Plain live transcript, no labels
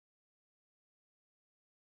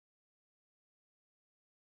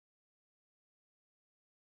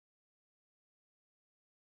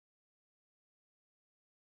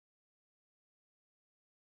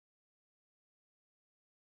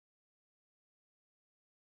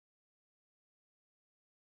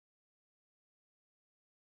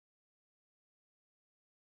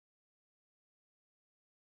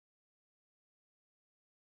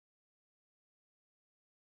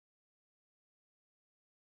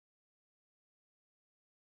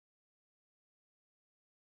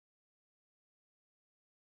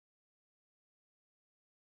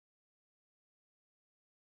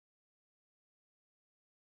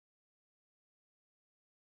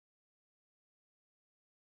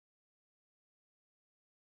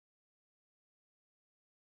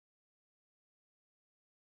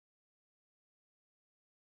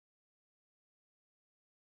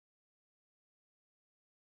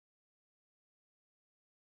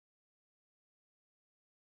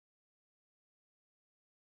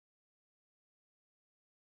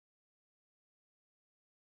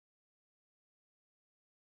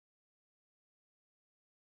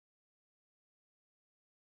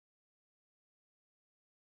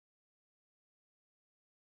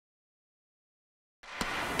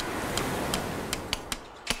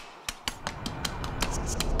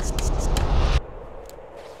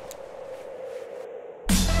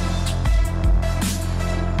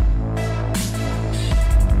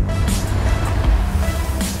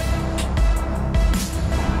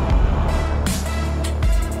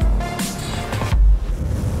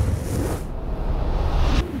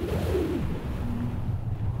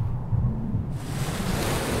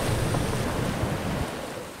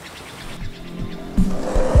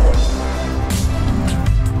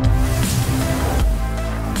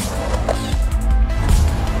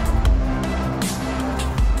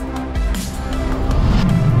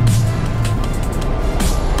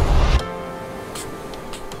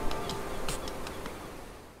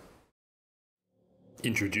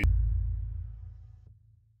Introduce.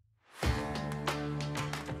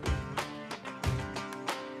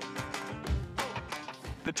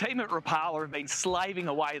 The team at Rapala have been slaving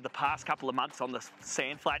away the past couple of months on the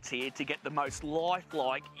sand flats here to get the most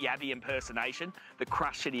lifelike Yabby impersonation, the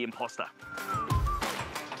Crush City Imposter.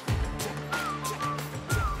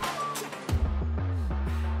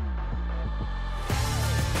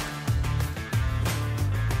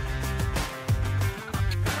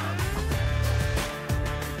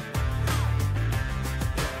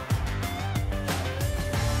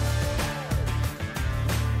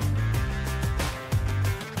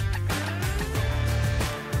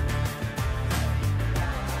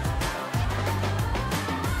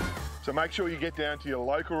 So make sure you get down to your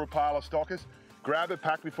local Rapala stockers, grab a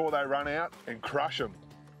pack before they run out and crush them.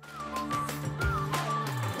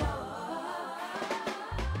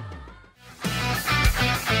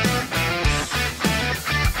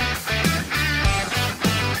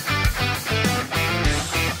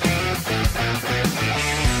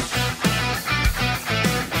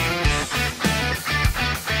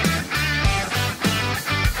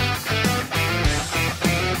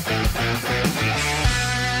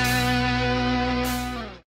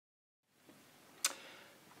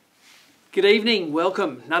 Good evening,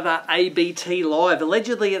 welcome. Another ABT Live.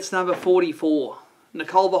 Allegedly it's number 44.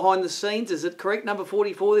 Nicole behind the scenes, is it correct? Number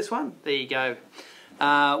 44 this one? There you go.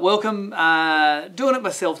 Welcome. Doing it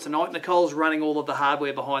myself tonight. Nicole's running all of the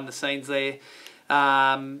hardware behind the scenes there.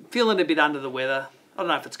 Feeling a bit under the weather. I don't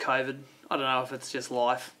know if it's COVID. I don't know if it's just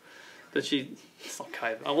life. But it's not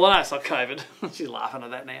COVID. Oh, well, no, it's not COVID. She's laughing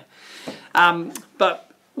at that now. But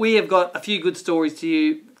we have got a few good stories to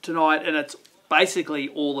you tonight, and it's basically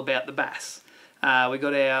all about the bass. We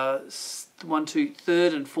got our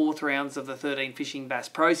third and fourth rounds of the 13 Fishing Bass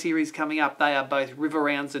Pro Series coming up. They are both river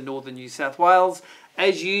rounds in northern New South Wales.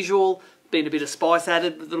 As usual, been a bit of spice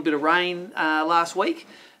added, a little bit of rain last week.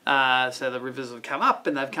 So the rivers have come up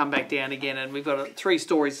and they've come back down again. And we've got three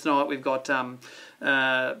stories tonight. We've got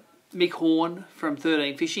Mick Horn from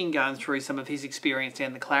 13 Fishing going through some of his experience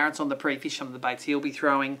down the Clarence on the pre-fish, some of the baits he'll be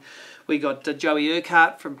throwing. We got Joey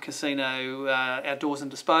Urquhart from Casino Outdoors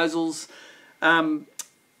and Disposals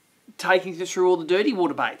taking us through all the dirty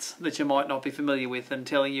water baits that you might not be familiar with and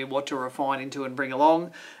telling you what to refine into and bring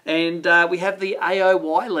along. And we have the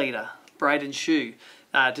AOY leader, Braden Shue,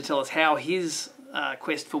 to tell us how his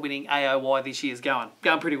quest for winning AOY this year is going.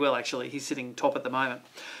 Going pretty well, actually. He's sitting top at the moment.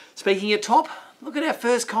 Speaking of top, look at our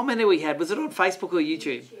first commenter we had. Was it on Facebook or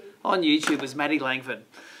YouTube? On YouTube was Matty Langford.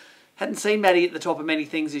 Hadn't seen Matty at the top of many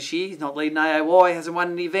things this year. He's not leading AOY, hasn't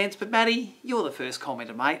won any events. But Matty, you're the first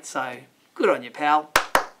commenter, mate. So good on you, pal.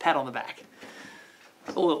 Pat on the back.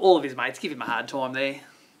 All of his mates give him a hard time there.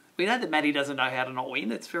 We know that Matty doesn't know how to not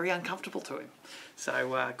win. It's very uncomfortable to him.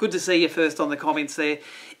 So good to see you first on the comments there.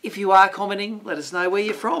 If you are commenting, let us know where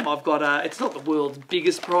you're from. I've got, it's not the world's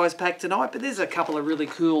biggest prize pack tonight, but there's a couple of really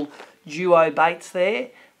cool duo baits there.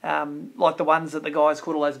 Like the ones that the guys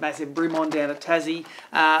caught all those massive brim on down at Tassie.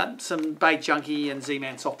 Some Bait Junkie and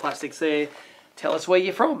Z-Man soft plastics there. Tell us where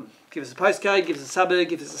you're from. Give us a postcode, give us a suburb,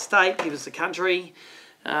 give us a state, give us a country.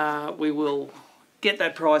 We will get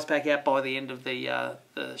that prize pack out by the end of the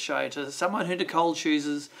show to someone who Nicole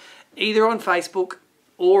chooses, either on Facebook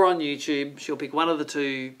or on YouTube. She'll pick one of the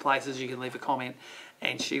two places you can leave a comment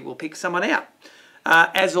and she will pick someone out.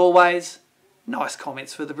 As always, nice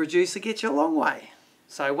comments for the producer get you a long way.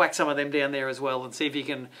 So whack some of them down there as well and see if you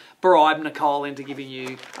can bribe Nicole into giving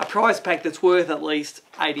you a prize pack that's worth at least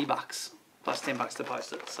 $80 plus $10 to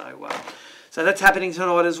post it. So that's happening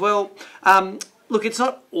tonight as well. Look, it's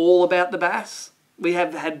not all about the bass. We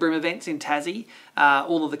have had brim events in Tassie.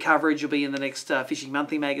 All of the coverage will be in the next Fishing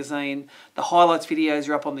Monthly magazine. The highlights videos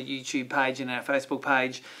are up on the YouTube page and our Facebook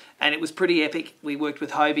page. And it was pretty epic. We worked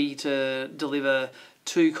with Hobie to deliver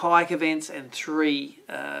 2 kayak events and 3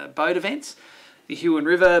 boat events. The Huon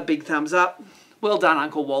River, big thumbs up. Well done,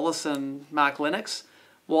 Uncle Wallace and Mark Lennox.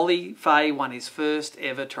 Wally Fay won his first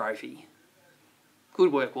ever trophy.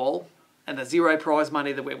 Good work, Wall. And the zero prize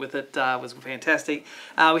money that went with it was fantastic.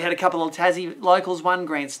 We had a couple of Tassie locals, one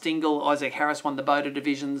Grant Stingle, Isaac Harris won the boater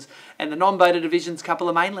divisions, and the non-boater divisions, couple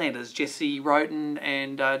of mainlanders, Jesse Roten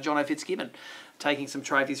and Jono Fitzgibbon, taking some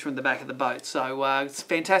trophies from the back of the boat. So it's a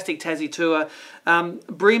fantastic Tassie tour.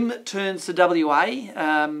 Brim turns to WA.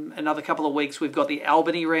 Another couple of weeks we've got the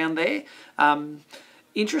Albany round there.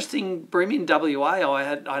 Interesting brim in WA. I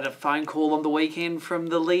had a phone call on the weekend from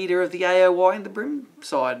the leader of the AOY in the brim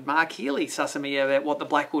side, Mark Healy, sussing me about what the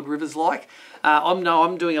Blackwood River's like.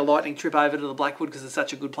 I'm doing a lightning trip over to the Blackwood because it's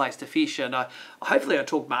such a good place to fish, and hopefully I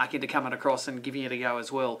talk Mark into coming across and giving it a go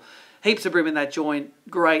as well. Heaps of brim in that joint,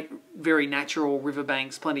 great, very natural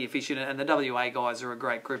riverbanks, plenty of fish in it, and the WA guys are a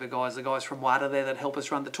great group of guys, the guys from WADA there that help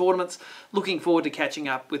us run the tournaments. Looking forward to catching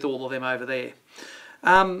up with all of them over there.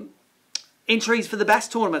 Entries for the bass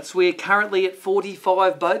tournaments. We're currently at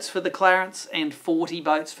 45 boats for the Clarence and 40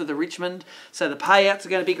 boats for the Richmond. So the payouts are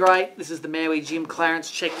going to be great. This is the Maui Jim Clarence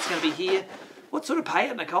check that's going to be here. What sort of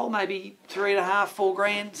payout, Nicole? Maybe 3.5, 4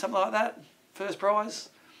 grand, something like that? First prize?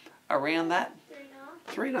 Around that?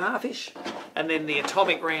 3.5-ish. And then the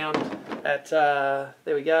atomic round at, there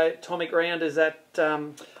we go, atomic round is at,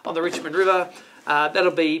 on the Richmond River.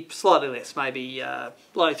 That'll be slightly less, maybe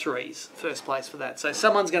low threes, first place for that. So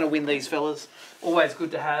someone's going to win these fellas. Always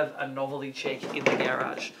good to have a novelty check in the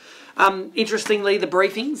garage. Interestingly, the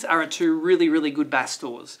briefings are at 2 really, really good bass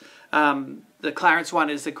stores. The Clarence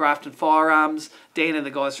one is the Grafton Firearms. Dan and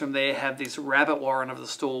the guys from there have this rabbit warren of the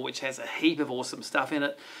store, which has a heap of awesome stuff in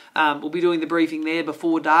it. We'll be doing the briefing there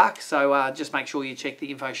before dark, so just make sure you check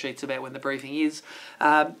the info sheets about when the briefing is.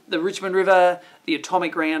 The Richmond River, the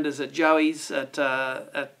atomic round is at Joey's at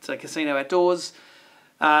Casino Outdoors.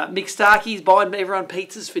 Mick Starkey's buying everyone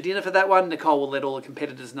pizzas for dinner for that one. Nicole will let all the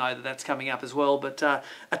competitors know that that's coming up as well. But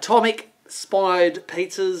Atomic, Spined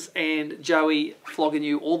Pizzas, and Joey flogging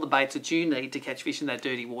you all the baits that you need to catch fish in that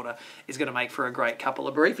dirty water is going to make for a great couple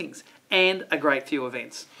of briefings and a great few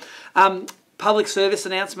events. Public service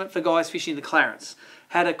announcement for guys fishing the Clarence.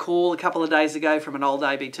 Had a call a couple of days ago from an old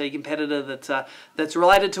ABT competitor that's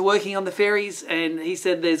related to working on the ferries, and he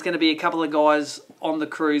said there's going to be a couple of guys on the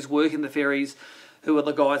cruise working the ferries who are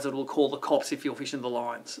the guys that will call the cops if you're fishing the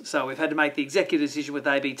lines. So we've had to make the executive decision with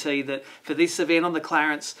ABT that for this event on the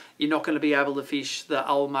Clarence, you're not going to be able to fish the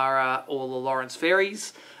Ulmarra or the Lawrence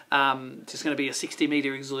ferries. Just going to be a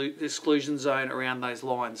 60-metre exclusion zone around those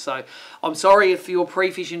lines. So I'm sorry if you're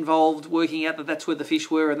pre-fish involved, working out that that's where the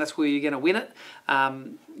fish were and that's where you're going to win it.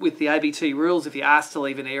 With the ABT rules, if you're asked to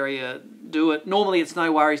leave an area, do it. Normally it's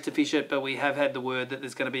no worries to fish it, but we have had the word that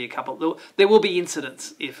there's going to be a couple. There will be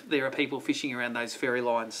incidents if there are people fishing around those ferry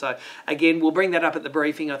lines. So again, we'll bring that up at the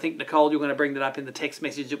briefing. I think, Nicole, you're going to bring that up in the text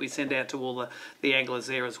message that we send out to all the anglers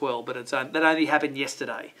there as well. But that only happened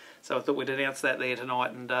yesterday. So I thought we'd announce that there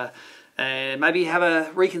tonight and maybe have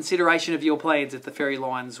a reconsideration of your plans if the ferry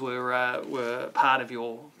lines were part of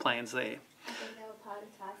your plans there. I think they were part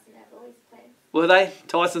of Tyson Everly's plans. Were they?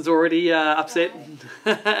 Tyson's already upset.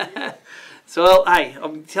 So, well, hey,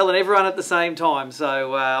 I'm telling everyone at the same time,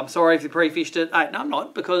 so I'm sorry if you pre-fished it. Hey, no, I'm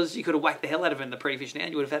not, because you could have whacked the hell out of it in the pre-fish now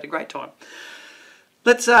and you would have had a great time.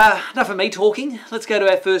 Let's, enough of me talking. Let's go to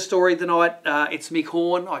our first story tonight. It's Mick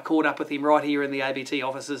Horn. I caught up with him right here in the ABT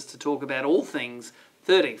offices to talk about all things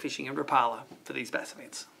 13 fishing and Rapala for these bass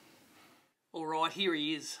events. All right, here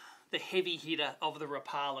he is, the heavy hitter of the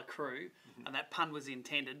Rapala crew. And that pun was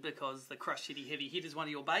intended because the Crush City heavy hit is one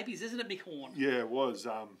of your babies, isn't it, Mick Horn? Yeah, it was.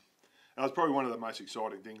 That was probably one of the most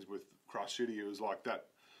exciting things with Crush City. It was like that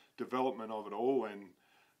development of it all, and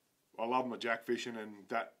I love my jack fishing and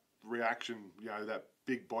that reaction, you know, that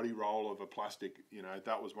big body roll of a plastic, you know,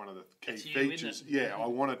 that was one of the key features. Yeah, I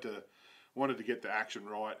wanted to get the action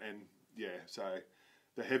right, and yeah, so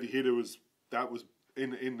the heavy hitter was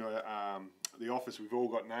in the office. We've all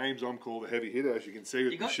got names. I'm called the heavy hitter, as you can see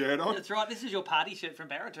with the shirt on. That's right. This is your party shirt from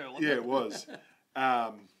Baratour, wasn't it? Yeah, it was.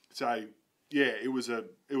 So yeah, it was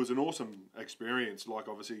an awesome experience. Like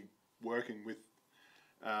obviously working with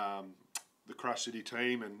the Crush City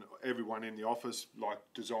team and everyone in the office, like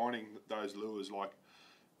designing those lures. Like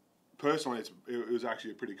personally, it was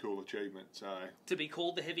actually a pretty cool achievement. So to be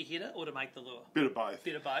called the heavy hitter or to make the lure? Bit of both.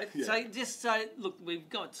 Bit of both. Yeah. So just so look, we've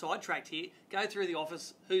got sidetracked here. Go through the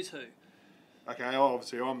office. Who's who? Okay,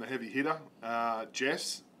 obviously I'm the heavy hitter.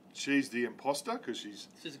 Jess, she's the imposter because she's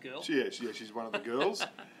a girl. She's one of the girls.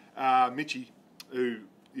 Mitchie, who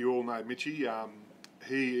you all know, Mitchie,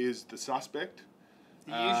 he is the suspect.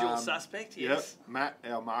 The usual suspect, yes. Yep. Matt,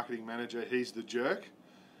 our marketing manager, he's the jerk,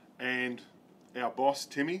 and our boss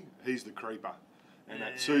Timmy, he's the creeper, and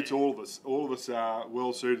that suits all of us. All of us are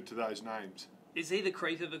well suited to those names. Is he the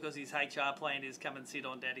creeper because his HR plan is come and sit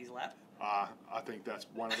on Daddy's lap? I think that's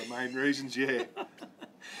one of the main reasons, yeah.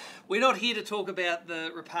 We're not here to talk about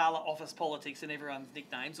the Rapala office politics and everyone's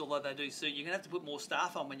nicknames, although they do suit. You're going to have to put more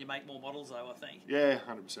staff on when you make more models, though, I think. Yeah,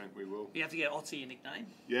 100% we will. You have to get Otzi a nickname.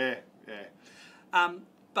 Yeah, yeah.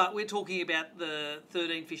 But we're talking about the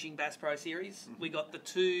 13 Fishing Bass Pro Series. We got the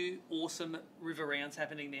 2 awesome river rounds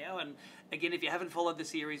happening now. And again, if you haven't followed the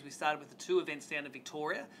series, we started with the 2 events down in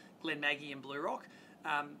Victoria, Glen Maggie and Blue Rock.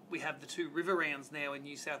 We have the 2 river rounds now in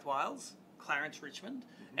New South Wales, Clarence, Richmond.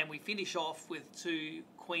 And we finish off with 2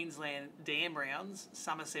 Queensland dam rounds,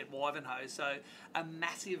 Somerset, Wivenhoe. So a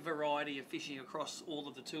massive variety of fishing across all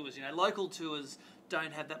of the tours. You know, local tours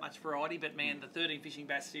don't have that much variety, but man, the 13 Fishing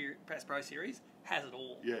Bass Pro Series has it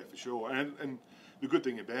all. Yeah, for sure. And the good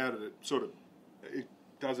thing about it, it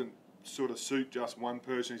doesn't sort of suit just one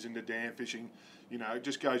person who's into dam fishing. You know, it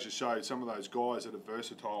just goes to show some of those guys that are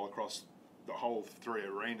versatile across the whole 3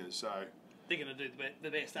 arenas. So they're going to do the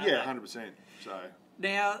best, aren't they? Yeah, 100%. So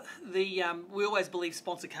now we always believe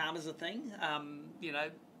sponsor karma's a thing. You know,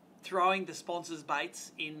 throwing the sponsors'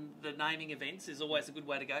 baits in the naming events is always a good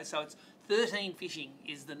way to go. So it's 13 Fishing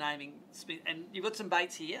is the naming, and you've got some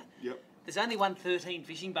baits here. Yep. There's only one 13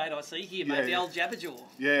 Fishing bait I see here, mate, the old Jabberjaw.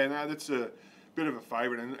 Yeah, no, that's a bit of a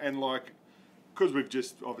favourite, and like, because we've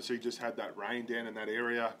obviously just had that rain down in that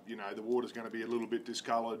area, you know, the water's going to be a little bit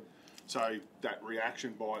discoloured, so that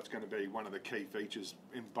reaction bite's going to be one of the key features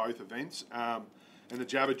in both events. And the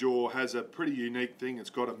Jabberjaw has a pretty unique thing.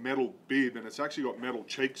 It's got a metal bib, and it's actually got metal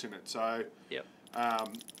cheeks in it. So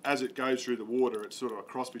as it goes through the water, it's sort of a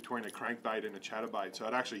cross between a crankbait and a chatterbait. So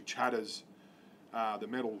it actually chatters. The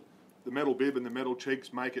metal bib and the metal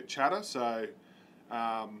cheeks make it chatter. So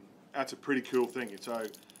that's a pretty cool thing. So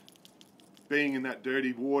being in that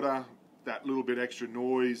dirty water, that little bit extra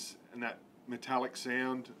noise and that metallic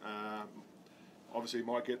sound, obviously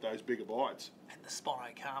might get those bigger bites. And the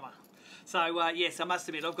Spono Karma. So, yes, I must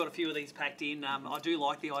admit, I've got a few of these packed in. I do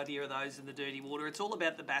like the idea of those in the dirty water. It's all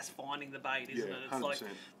about the bass finding the bait, isn't it? It's 100%.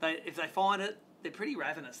 like, if they find it, they're pretty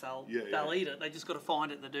ravenous. They'll eat it. They just got to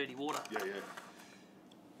find it in the dirty water. Yeah.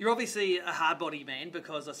 You're obviously a hard body man,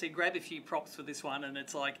 because I said grab a few props for this one, and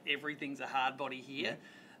it's like everything's a hard body here.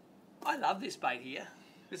 I love this bait here.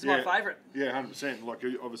 This is my favourite. Yeah, 100%. Like,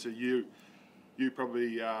 obviously you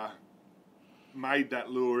probably made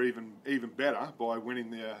that lure even better by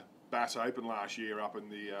winning the Bass Open last year up in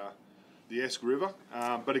the Esk River.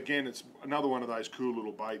 But again, it's another one of those cool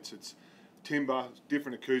little baits. It's timber,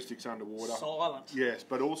 different acoustics underwater. Silent. Yes,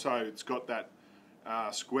 but also it's got that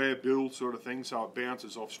square bill sort of thing, so it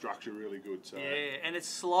bounces off structure really good. So yeah, and it's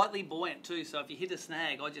slightly buoyant too, so if you hit a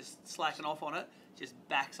snag, I just slacken off on it, just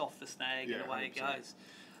backs off the snag and away 100%. It goes.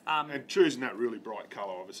 And choosing that really bright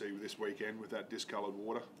colour, obviously, this weekend with that discoloured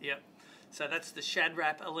water. Yep. So that's the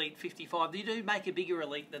Shadrap Elite 55. You do make a bigger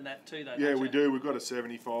Elite than that too, though, Yeah, don't we you? do. We've got a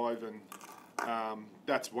 75, and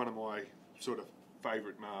that's one of my sort of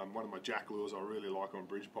favourite, one of my jack lures I really like on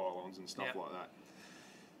bridge pylons and stuff like that.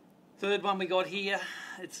 Third one we got here,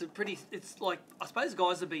 it's like, I suppose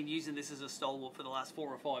guys have been using this as a stalwart for the last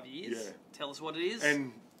 4 or 5 years. Yeah. Tell us what it is.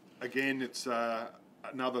 And again, it's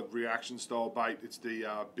another reaction style bait. It's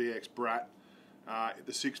the BX Brat.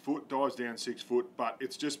 The 6 foot, dives down 6 foot, but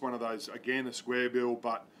it's just one of those, again, a square bill,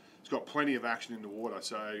 but it's got plenty of action in the water.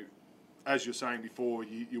 So as you're saying before,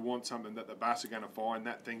 you want something that the bass are going to find.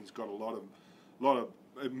 That thing's got a lot of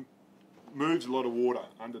it moves a lot of water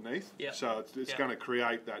underneath. Yep. So it's going to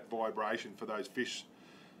create that vibration for those fish,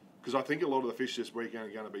 because I think a lot of the fish this weekend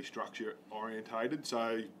are going to be structure orientated.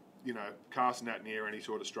 So, you know, casting that near any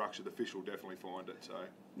sort of structure, the fish will definitely find it. So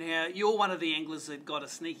now, you're one of the anglers that got a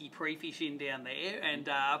sneaky pre-fish in down there, and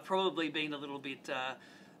probably been a little bit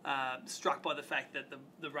struck by the fact that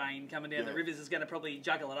the rain coming down the rivers is going to probably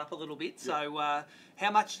juggle it up a little bit. So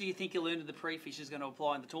how much do you think you'll learn of the pre-fish is going to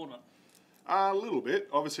apply in the tournament? A little bit.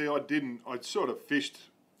 Obviously, I sort of fished.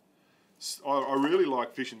 I really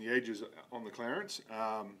like fishing the edges on the Clarence.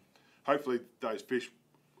 Hopefully, those fish,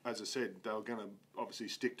 as I said, they're going to obviously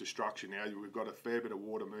stick to structure now. We've got a fair bit of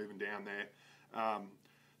water moving down there.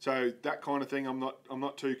 So that kind of thing I'm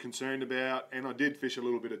not too concerned about. And I did fish a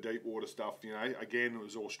little bit of deep water stuff, you know. Again, it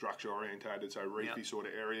was all structure orientated, so reefy sort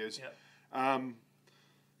of areas.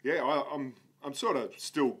 I'm sort of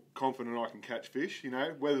still confident I can catch fish, you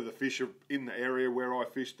know, whether the fish are in the area where I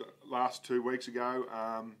fished last 2 weeks ago.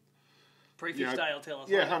 Pre-fish day will tell us.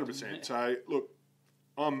 Yeah, 100%. So, look,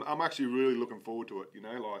 I'm actually really looking forward to it, you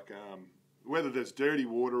know, like whether there's dirty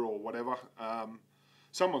water or whatever,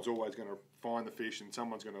 someone's always going to find the fish and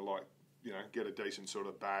someone's going to, like, you know, get a decent sort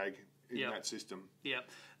of bag in that system. Yeah.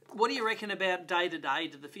 What do you reckon about day to day?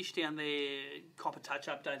 Did the fish down there cop a touch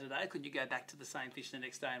up day to day? Could you go back to the same fish the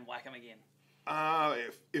next day and whack them again?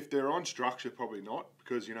 If they're on structure, probably not,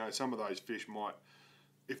 because, you know, some of those fish might,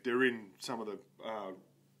 if they're in some of the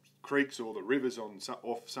creeks or the rivers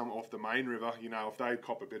off the main river, you know, if they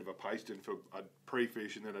cop a bit of a pasting for a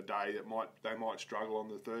pre-fish and then a day, they might struggle on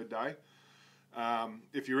the third day.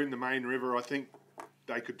 If you're in the main river, I think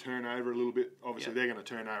they could turn over a little bit. Obviously, they're going to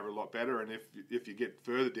turn over a lot better. And if you get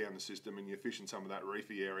further down the system and you're fishing some of that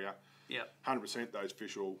reefy area, 100% those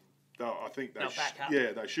fish will. I think they'll back up.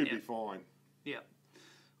 Yeah, they should be fine. Yeah,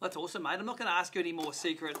 that's awesome, mate. I'm not going to ask you any more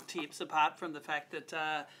secret tips apart from the fact that.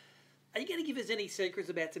 Are you going to give us any secrets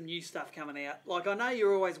about some new stuff coming out? Like, I know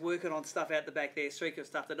you're always working on stuff out the back there, secret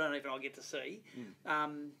stuff that I don't even I'll get to see.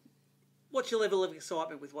 What's your level of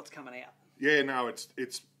excitement with what's coming out? Yeah, no,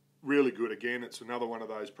 it's really good. Again, it's another one of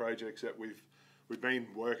those projects that we've been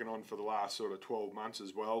working on for the last sort of 12 months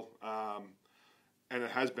as well. And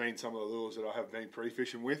it has been some of the lures that I have been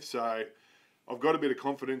pre-fishing with. So I've got a bit of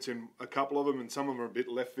confidence in a couple of them, and some of them are a bit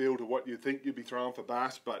left field to what you'd think you'd be throwing for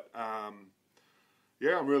bass. But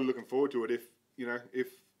yeah, I'm really looking forward to it. If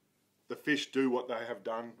the fish do what they have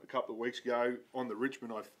done a couple of weeks ago on the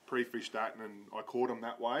Richmond, I've pre-fished that and I caught them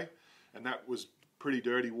that way, and that was pretty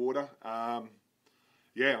dirty water.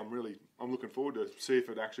 Yeah, I'm looking forward to see if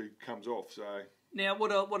it actually comes off. So now,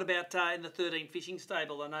 what about in the 13 fishing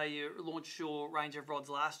stable? I know you launched your range of rods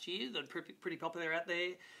last year. They're pretty popular out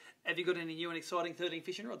there. Have you got any new and exciting 13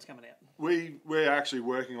 fishing rods coming out? We're actually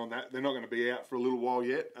working on that. They're not going to be out for a little while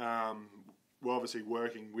yet. We're obviously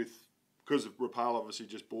working with, because Rapala obviously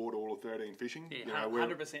just bought all of 13 fishing. Yeah,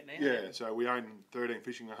 100% now. Yeah, so we own 13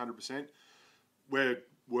 fishing 100%. We're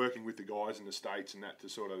working with the guys in the States and that to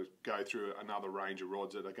sort of go through another range of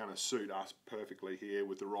rods that are going to suit us perfectly here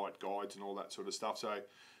with the right guides and all that sort of stuff. So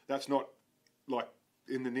that's not like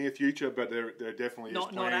in the near future, but there definitely is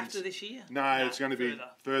plans. Not after this year? No, it's going to be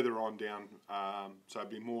further on down. So it'll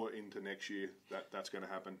be more into next year that's going to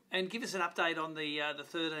happen. And give us an update on the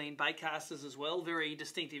 13 bait casters as well. Very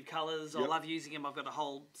distinctive colours. I love using them. I've got a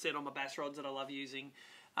whole set on my bass rods that I love using.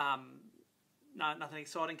 No, nothing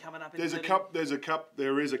exciting coming up. There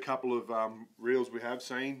is a couple of reels we have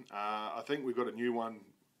seen. I think we've got a new one.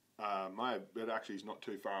 It actually is not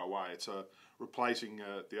too far away. It's replacing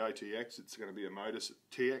the OTX. It's going to be a Modus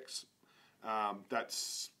TX. I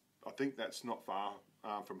think that's not far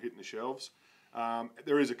from hitting the shelves.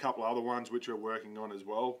 There is a couple of other ones which we're working on as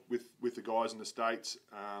well with the guys in the States.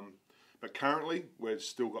 But currently, we've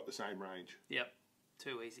still got the same range. Yep.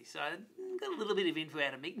 Too easy. So, got a little bit of info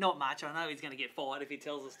out of Mick. Not much. I know he's going to get fired if he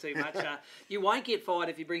tells us too much. You won't get fired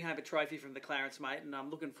if you bring home a trophy from the Clarence, mate, and I'm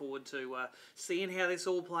looking forward to seeing how this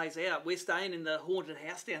all plays out. We're staying in the haunted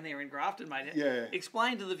house down there in Grafton, mate. Yeah.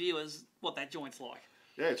 Explain to the viewers what that joint's like.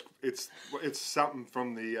 Yeah, it's something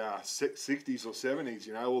from the 60s or 70s,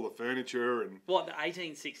 you know, all the furniture and... What, the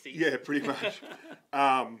 1860s? Yeah, pretty much.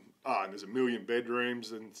 And there's a million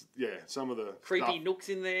bedrooms and, yeah, some of the creepy nooks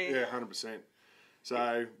in there. Yeah, 100%.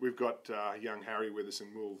 So we've got young Harry with us, and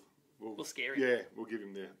we'll scare him. Yeah, we'll give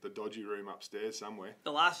him the dodgy room upstairs somewhere.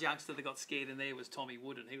 The last youngster that got scared in there was Tommy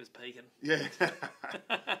Wood, and he was peeking. Yeah.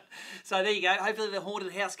 So there you go. Hopefully the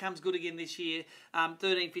haunted house comes good again this year.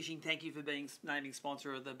 13 Fishing, thank you for being naming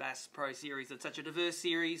sponsor of the Bass Pro Series. It's such a diverse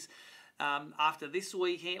series. After this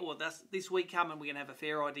weekend, this week coming, we're going to have a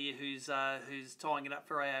fair idea who's tying it up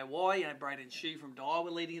for AOY. You know, Braden Shue from Dye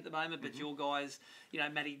we're leading at the moment, but your guys, you know,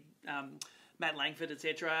 Matt Langford,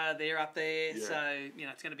 etc., they're up there. Yeah. So, you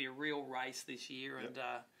know, it's going to be a real race this year. And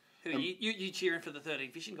who you cheering for the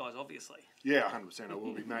 13 Fishing guys, obviously. Yeah, 100%. I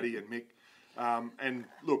will be. Matty and Mick. And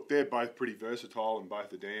look, they're both pretty versatile in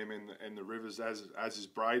both the dam and the rivers, as is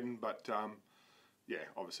Braden. But, yeah,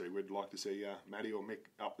 obviously we'd like to see Matty or Mick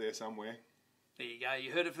up there somewhere. There you go.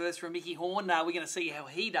 You heard it first from Mickey Horn. We're going to see how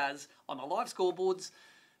he does on the live scoreboards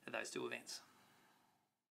at those two events.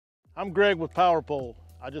 I'm Greg with Power Pole.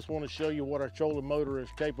 I just want to show you what our trolling motor is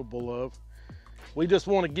capable of. We just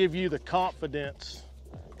want to give you the confidence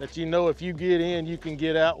that you know if you get in, you can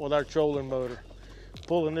get out with our trolling motor.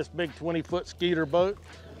 Pulling this big 20-foot skeeter boat,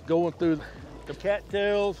 going through the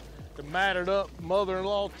cattails, the matted up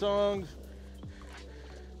mother-in-law tongues.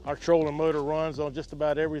 Our trolling motor runs on just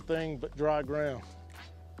about everything but dry ground.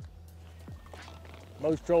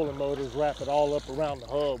 Most trolling motors wrap it all up around the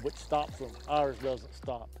hub, which stops them. Ours doesn't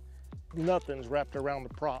stop. Nothing's wrapped around the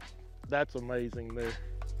prop. That's amazing there.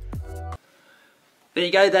 There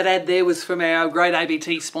you go. That ad there was from our great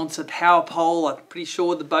ABT sponsor, Power Pole. I'm pretty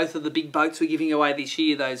sure that both of the big boats we're giving away this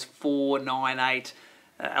year, those 4, 9, 8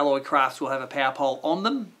 alloy crafts, will have a Power Pole on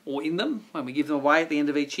them or in them when we give them away at the end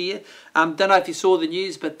of each year. Don't know if you saw the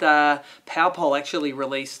news, but Power Pole actually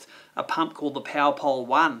released a pump called the Power Pole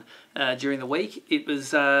 1. during the week. It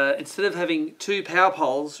was, instead of having 2 power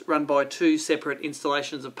poles run by 2 separate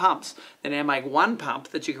installations of pumps, they now make 1 pump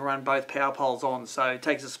that you can run both power poles on. So it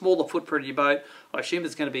takes a smaller footprint of your boat. I assume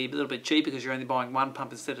it's going to be a little bit cheaper because you're only buying 1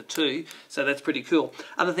 pump instead of 2. So that's pretty cool.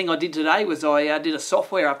 Other thing I did today was I did a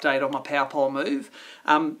software update on my power pole move.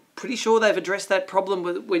 Pretty sure they've addressed that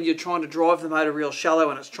problem when you're trying to drive the motor real shallow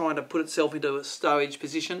and it's trying to put itself into a stowage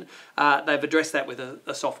position. They've addressed that with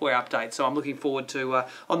a software update. So I'm looking forward to,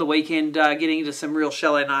 on the weekend, getting into some real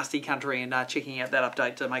shallow, nasty country and checking out that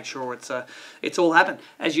update to make sure it's all happened.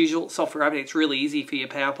 As usual, software update, it's really easy for your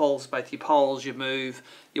power poles, both your poles, your move,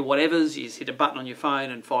 your whatevers. You just hit a button on your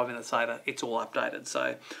phone and 5 minutes later, it's all updated.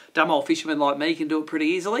 So dumb old fishermen like me can do it pretty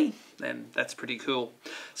easily. Then that's pretty cool.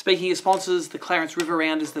 Speaking of sponsors, the Clarence River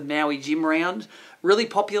Round is the Maui Gym Round. Really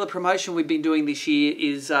popular promotion we've been doing this year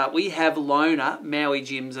is we have loaner Maui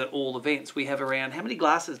gyms at all events. We have around, how many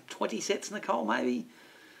glasses? 20 sets, Nicole, maybe?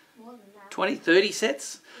 More than that. 20, 30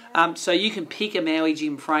 sets. So you can pick a Maui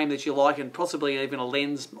gym frame that you like and possibly even a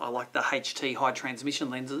lens. I like the HT high transmission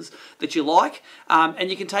lenses that you like. And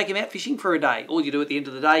you can take them out fishing for a day. All you do at the end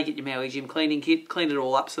of the day, get your Maui gym cleaning kit, clean it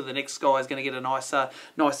all up so the next guy is going to get a nice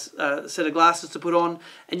set of glasses to put on.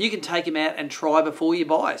 And you can take them out and try before you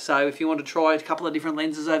buy. So if you want to try a couple of different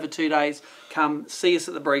lenses over 2 days, come see us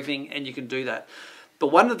at the briefing and you can do that. But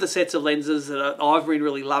one of the sets of lenses that I've been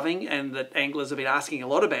really loving and that anglers have been asking a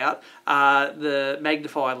lot about are the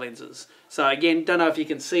magnified lenses. So again, don't know if you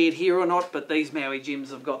can see it here or not, but these Maui gyms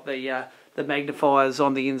have got the magnifiers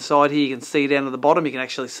on the inside here. You can see down at the bottom. You can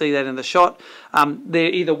actually see that in the shot. They're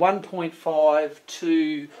either 1.5,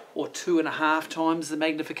 2 or 2.5 times the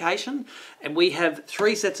magnification. And we have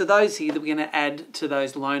 3 sets of those here that we're going to add to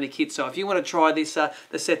those loaner kits. So if you want to try this,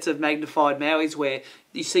 the sets of magnified Mauis where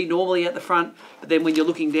you see normally at the front, but then when you're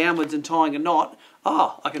looking downwards and tying a knot,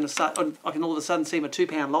 I can all of a sudden see my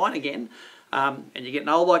 2-pound line again, and you're getting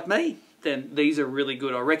old like me, then these are really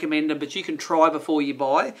good. I recommend them, but you can try before you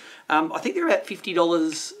buy. I think they're about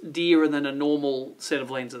 $50 dearer than a normal set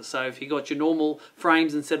of lenses. So if you got your normal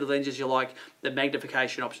frames and set of lenses you like, the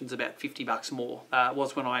magnification option's about $50 more.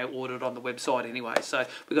 Was when I ordered on the website anyway. So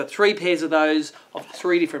we've got 3 pairs of those of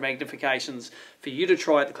 3 different magnifications for you to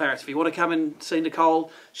try at the Clarence. If you want to come and see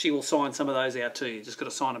Nicole, she will sign some of those out too. You just got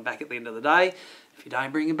to sign them back at the end of the day. If you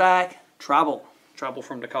don't bring them back, trouble. Trouble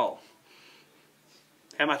from Nicole.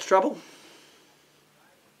 How much trouble?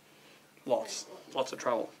 Lots of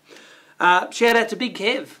trouble. Shout out to Big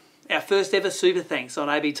Kev, our first ever super thanks on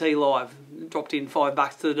ABT Live. Dropped in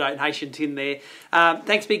 $5 to the donation tin there.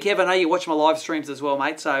 Thanks, Big Kev. I know you watch my live streams as well,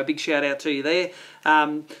 mate, so a big shout out to you there.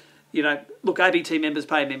 You know, look, ABT members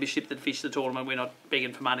pay a membership that fish the tournament. We're not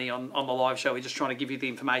begging for money on the live show. We're just trying to give you the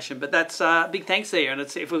information. But that's big thanks there. And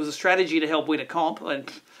if it was a strategy to help win a comp,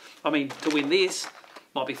 and I mean, to win this,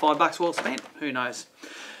 might be $5 well spent. Who knows?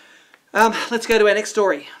 Let's go to our next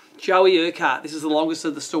story. Joey Urquhart. This is the longest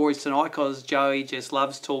of the stories tonight because Joey just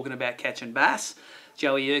loves talking about catching bass.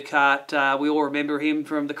 Joey Urquhart, we all remember him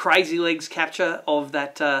from the Crazy Legs capture of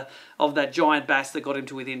that giant bass that got him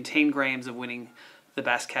to within 10 grams of winning the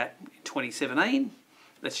Bass Cat in 2017.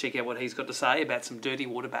 Let's check out what he's got to say about some dirty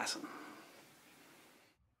water bassing.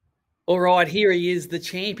 All right, here he is, the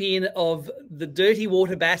champion of the dirty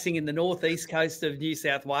water bassing in the northeast coast of New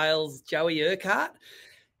South Wales, Joey Urquhart.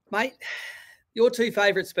 Mate, your 2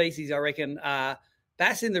 favourite species, I reckon, are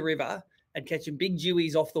bass in the river and catching big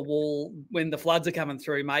dewies off the wall when the floods are coming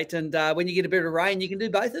through, mate. And when you get a bit of rain, you can do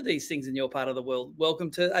both of these things in your part of the world.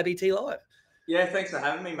 Welcome to ABT Live. Yeah, thanks for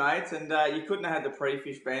having me, mate. And you couldn't have had the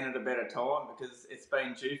pre-fish ban at a better time because it's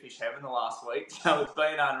been Jewfish heaven the last week. So it's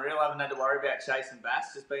been unreal. I haven't had to worry about chasing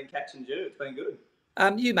bass, just been catching Jew. It's been good.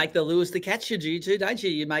 You make the lures to catch your Jew too, don't you?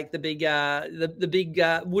 You make the big big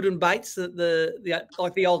wooden baits,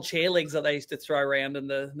 like the old chair legs that they used to throw around in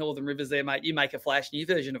the northern rivers there, mate. You make a flash new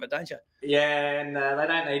version of it, don't you? Yeah, and they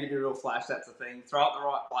don't need to be real flash, that's the thing. Throw it the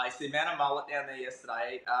right place. The amount of mullet down there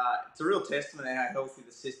yesterday, it's a real testament to how healthy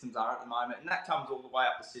the systems are at the moment, and that comes all the way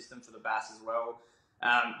up the system for the bass as well.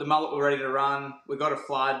 The mullet were ready to run, we got a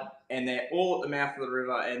flood, and they're all at the mouth of the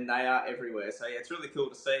river, and they are everywhere. So yeah, it's really cool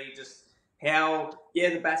to see just how,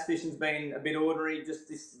 the bass fishing's been a bit ordinary. Just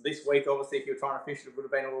this week, obviously, if you were trying to fish it, it would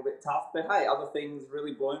have been a little bit tough. But hey, other things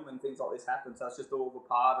really bloom when things like this happen. So it's just all the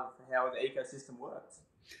part of how the ecosystem works.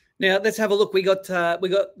 Now let's have a look. We got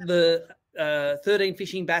the 13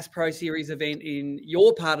 Fishing Bass Pro Series event in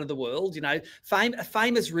your part of the world. You know, a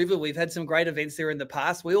famous river. We've had some great events there in the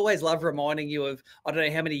past. We always love reminding you of, I don't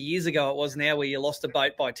know how many years ago it was now, where you lost a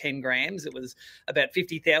boat by 10 grams. It was about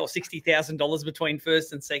 $50,000 or $60,000 between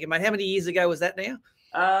first and second. Mate, how many years ago was that now?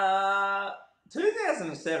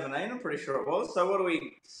 2017, I'm pretty sure it was. So what are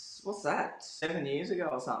we? what's that, 7 years ago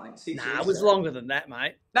or something? 6 Nah, years it was ago. longer than that,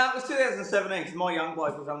 mate. No, it was 2017 because my young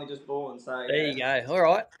bloke was only just born. So There you go. All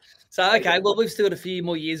right. So, okay, well, we've still got a few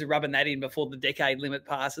more years of rubbing that in before the decade limit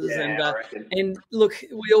passes. Yeah, I reckon. And look,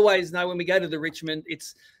 we always know when we go to the Richmond,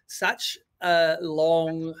 it's such a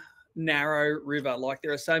long, narrow river. Like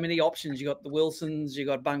there are so many options. You got the Wilsons, you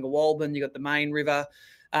got Bunga Walbin, you got the main river.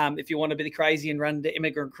 If you want to be crazy and run to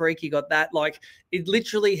Immigrant Creek, you got that. Like it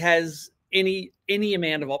literally has any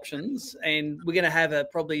amount of options, and we're going to have a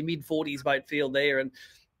probably mid-40s boat field there, and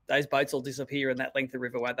those boats will disappear in that length of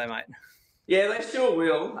river, won't they, mate? Yeah, they sure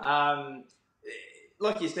will.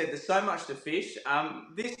 Like you said, there's so much to fish.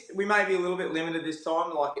 We may be a little bit limited this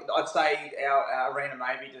time. Like I'd say, our arena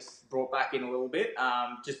may be just brought back in a little bit,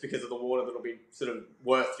 just because of the water that'll be sort of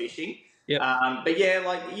worth fishing. Yep. But yeah,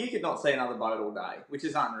 like you could not see another boat all day, which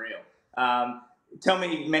is unreal. Tell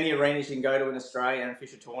me many arenas you can go to in Australia and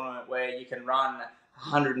fish a tournament where you can run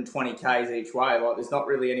 120 k's each way. Like there's not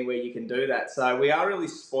really anywhere you can do that. So we are really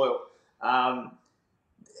spoilt.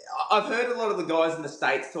 I've heard a lot of the guys in the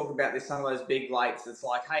States talk about this, some of those big lakes. It's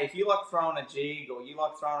like, hey, if you like throwing a jig or you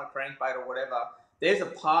like throwing a crankbait or whatever, there's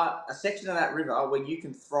a section of that river where you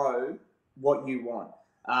can throw what you want.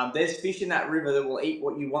 There's fish in that river that will eat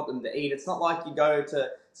what you want them to eat. It's not like you go to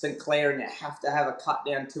St. Clair and you have to have a cut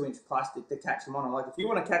down 2-inch plastic to catch them on. Like if you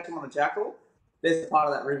want to catch them on a jackal, there's a part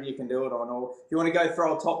of that river you can do it on. Or if you want to go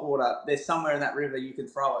throw a topwater, there's somewhere in that river you can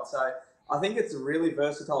throw it. So I think it's a really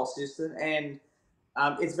versatile system, and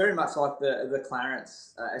it's very much like the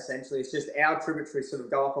Clarence, essentially. It's just our tributaries sort of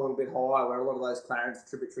go up a little bit higher, where a lot of those Clarence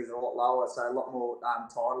tributaries are a lot lower, so a lot more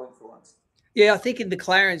tidal influence. Yeah, I think in the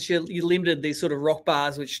Clarence you're limited these sort of rock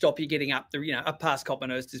bars which stop you getting up up past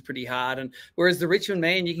Copmanhurst is pretty hard, and whereas the Richmond,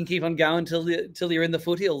 man, you can keep on going till you're in the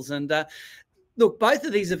foothills. And look, both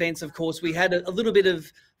of these events, of course, we had a little bit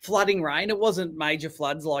of flooding rain. It wasn't major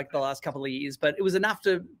floods like the last couple of years, but it was enough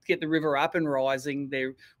to get the river up and rising.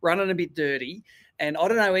 They're running a bit dirty. And I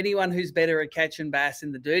don't know anyone who's better at catching bass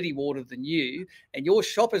in the dirty water than you. And your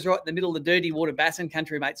shop is right in the middle of the dirty water basin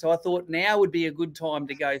country, mate. So I thought now would be a good time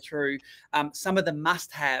to go through some of the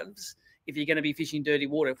must-haves if you're going to be fishing dirty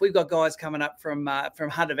water. If we've got guys coming up from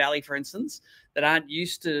Hunter Valley, for instance, that aren't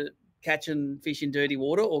used to catching fish in dirty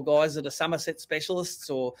water, or guys that are Somerset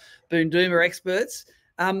specialists or Boondoomer experts,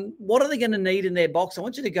 what are they going to need in their box? I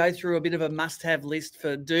want you to go through a bit of a must-have list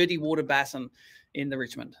for dirty water basin in the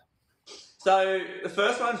Richmond. So the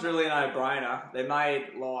first one's really a no-brainer. They're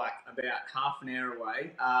made like about half an hour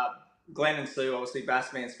away. Glenn and Sue, obviously,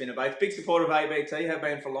 Bassman spinnerbaits. Big supporter of ABT, have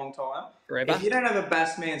been for a long time. Forever. If you don't have a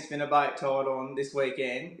Bassman spinnerbait tied on this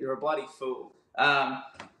weekend, you're a bloody fool.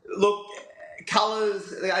 Look,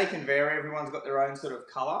 colours, they can vary. Everyone's got their own sort of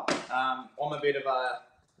colour. I'm a bit of a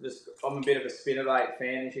spinnerbait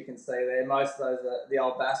fan, as you can see there. Most of those are the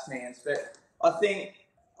old Bassmans, but I think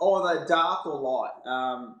either dark or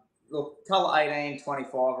light. Look, colour 18,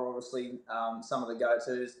 25 are obviously some of the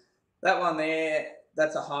go-tos. That one there,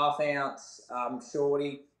 that's a half-ounce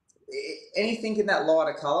shorty. Anything in that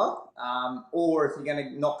lighter colour, or if you're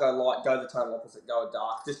going to not go light, go the total opposite, go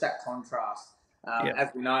dark. Just that contrast. As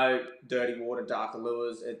we know, dirty water, darker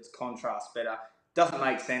lures, it's contrast better. Doesn't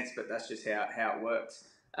make sense, but that's just how it works.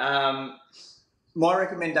 My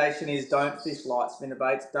recommendation is don't fish light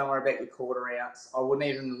spinnerbaits. Don't worry about your quarter ounce. I wouldn't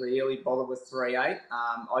even really bother with 3/8.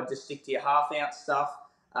 I'd just stick to your half ounce stuff.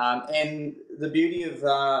 And the beauty of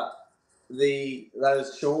those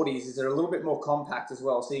shorties is they're a little bit more compact as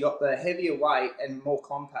well. So you got the heavier weight and more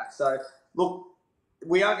compact. So look,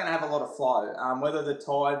 we are going to have a lot of flow. Whether the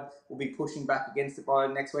tide will be pushing back against it by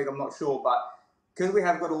next week, I'm not sure. But because we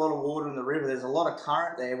have got a lot of water in the river, there's a lot of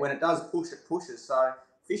current there. When it does push, it pushes. So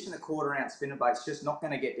fishing a quarter ounce spinnerbait's just not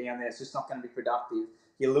going to get down there. It's just not going to be productive.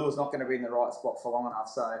 Your lure's not going to be in the right spot for long enough.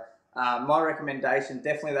 So my recommendation,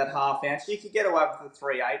 definitely that half ounce. You could get away with the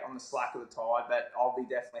 3/8 on the slack of the tide, but I'll be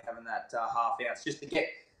definitely having that half ounce just to get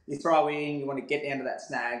you throw in. You want to get down to that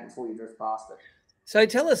snag before you drift past it. So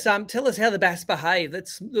tell us how the bass behave.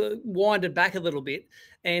 Let's wind it back a little bit.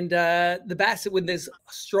 And the bass, when there's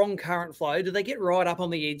strong current flow, do they get right up on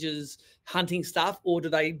the edges hunting stuff, or do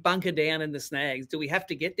they bunker down in the snags? Do we have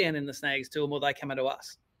to get down in the snags to them, or they come into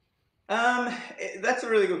us? That's a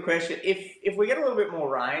really good question. If we get a little bit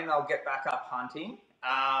more rain, they'll get back up hunting.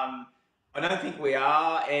 I don't think we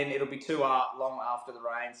are, and it'll be too long after the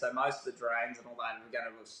rain. So most of the drains and all that are going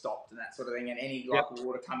to have stopped and that sort of thing, and any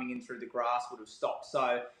water coming in through the grass would have stopped.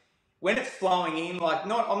 So when it's flowing in, I'm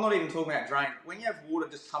not even talking about drain. When you have water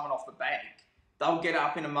just coming off the bank, they'll get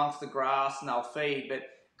up in amongst the grass and they'll feed. But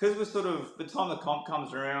because we're sort of, by the time the comp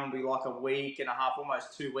comes around, we'll be like a week and a half,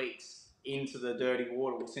 almost 2 weeks into the dirty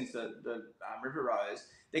water since the river rose.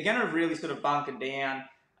 they're going to really sort of bunker down.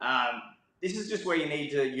 This is just where you need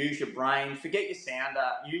to use your brain. Forget your sounder.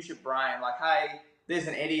 Use your brain. Like, hey, there's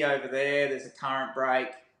an eddy over there. There's a current break.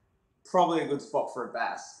 Probably a good spot for a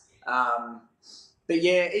bass. But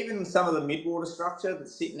yeah, even some of the midwater structure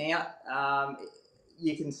that's sitting out,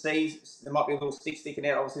 you can see there might be a little stick sticking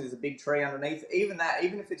out. Obviously, there's a big tree underneath. Even that,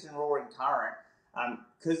 even if it's in roaring current,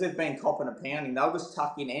 because they've been copping and pounding, they'll just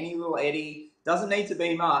tuck in any little eddy. Doesn't need to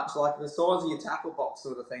be much, like the size of your tackle box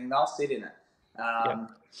sort of thing. They'll sit in it.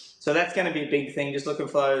 So that's going to be a big thing. Just looking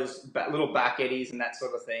for those little back eddies and that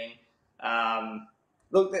sort of thing.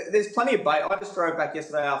 Look, there's plenty of bait. I just drove back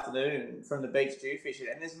yesterday afternoon from the beach dew fishing,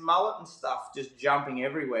 and there's mullet and stuff just jumping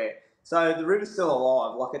everywhere. So the river's still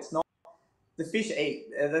alive. Like, it's not, the fish eat.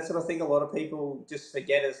 That's what I think a lot of people just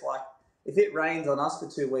forget is, like, if it rains on us for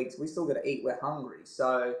 2 weeks, we still got to eat. We're hungry.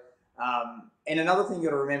 So, and another thing you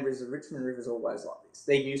got to remember is the Richmond River's always like this.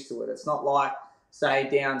 They're used to it. It's not like, say,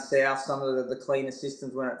 down south, some of the cleaner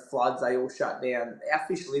systems, when it floods, they all shut down. Our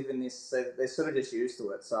fish live in this, so they're sort of just used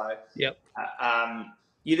to it. So,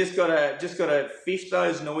 you just gotta fish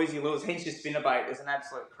those noisy lures. Hence your spinnerbait is an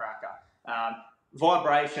absolute cracker.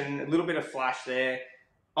 Vibration, a little bit of flash there.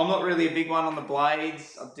 I'm not really a big one on the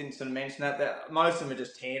blades. I didn't sort of mention that most of them are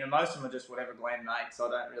just tan, and most of them are just whatever Glenn makes. So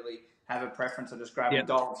I don't really have a preference. I just grab a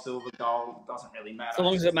gold, silver, gold. Doesn't really matter. So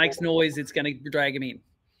long as it makes noise, it's going to drag him in.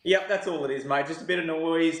 Yep, that's all it is, mate. Just a bit of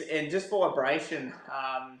noise and just vibration.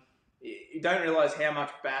 You don't realise how much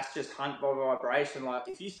bass just hunt by vibration. Like,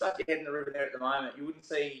 if you stuck your head in the river there at the moment, you wouldn't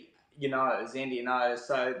see your nose, the end of your nose.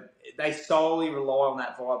 So they solely rely on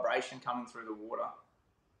that vibration coming through the water.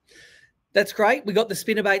 That's great. We got the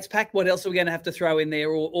spinnerbaits packed. What else are we going to have to throw in there,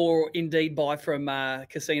 or indeed buy from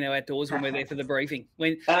Casino Outdoors when we're there for the briefing?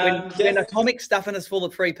 When Atomic's stuffing us full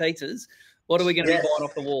of free pizzas, what are we going to be buying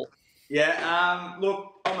off the wall? Yeah.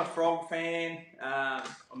 Look, I'm a frog fan. I'm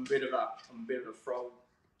a bit of a frog.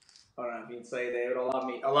 I don't know if you can see there, but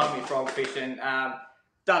I love me frog fishing.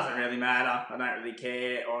 Doesn't really matter. I don't really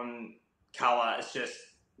care on colour. It's just,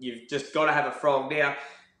 you've just got to have a frog. Now,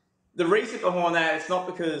 the reason behind that, it's not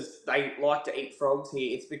because they like to eat frogs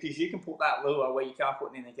here. It's because you can put that lure where you can't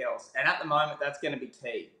put anything else. And at the moment, that's going to be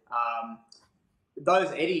key. Those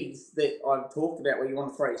eddies that I've talked about where you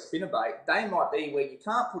want to throw your spinnerbait, they might be where you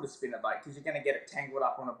can't put a spinnerbait because you're going to get it tangled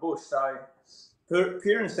up on a bush. So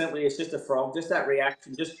pure and simply, it's just a frog, just that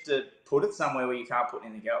reaction, just to put it somewhere where you can't put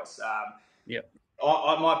anything else.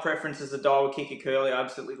 My preference is the Daiwa Kicker Curly. I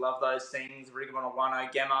absolutely love those things. Rig them on a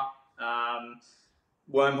 1.0 Gamma.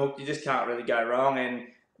 Worm hook, you just can't really go wrong. And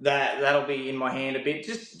that'll be in my hand a bit.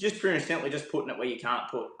 Just pure and simply just putting it where you can't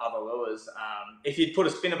put other lures. If you put a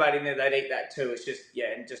spinnerbait in there, they'd eat that too. It's just,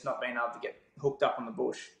 and just not being able to get hooked up on the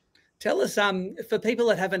bush. Tell us, for people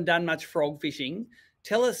that haven't done much frog fishing,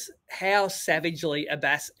 tell us how savagely a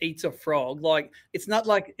bass eats a frog. Like, it's not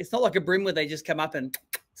like a brim where they just come up and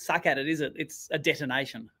suck at it, is it? It's a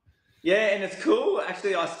detonation. Yeah, and it's cool.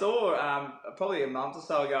 Actually, I saw probably a month or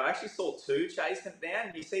so ago, I actually saw two chasing it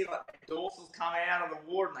down. You see, like, the dorsals come out of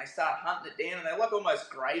the water and they start hunting it down, and they're like almost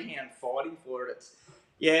greyhound fighting for it.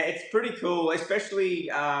 It's pretty cool, especially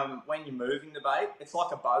when you're moving the bait. It's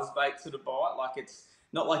like a buzz bait sort of bite. Like, it's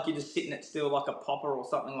not like you're just sitting it still like a popper or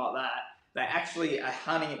something like that. They actually are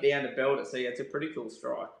hunting it down to belt it. So yeah, it's a pretty cool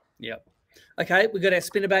strike. Yep. Okay, we've got our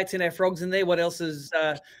spinnerbaits and our frogs in there. What else is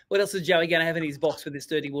Joey going to have in his box for this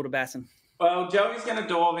dirty water bassin? Well, Joey's going to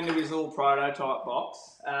dive into his little prototype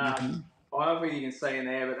box. I don't know if you can see in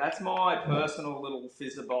there, but that's my personal little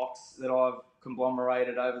fizzer box that I've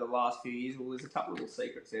conglomerated over the last few years. Well, there's a couple of little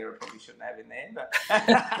secrets there I probably shouldn't have in there, but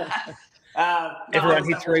everyone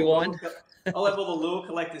hits rewind. I'll have all the lure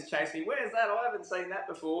collectors chase me. Where's that? I haven't seen that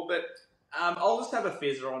before, but I'll just have a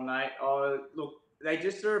fizzer on, mate. Look, they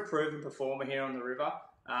just are a proven performer here on the river.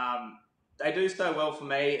 They do so well for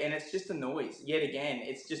me, and it's just a noise. Yet again,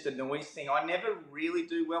 it's just a noise thing. I never really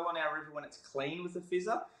do well on our river when it's clean with a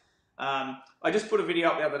fizzer. I just put a video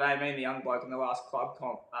up the other day, me and the young bloke in the last club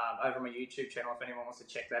comp over on my YouTube channel, if anyone wants to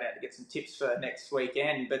check that out to get some tips for next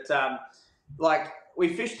weekend. But like,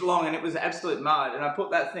 we fished along and it was absolute mud, and I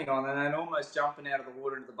put that thing on and then almost jumping out of the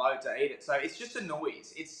water into the boat to eat it. So it's just a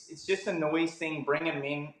noise. It's just a noise thing, bringing them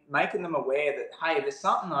in, making them aware that, hey, there's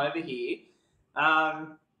something over here.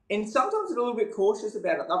 And sometimes they're a little bit cautious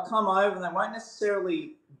about it. They'll come over and they won't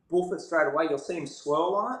necessarily buff it straight away. You'll see him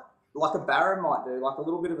swirl on it, like a barra might do, like a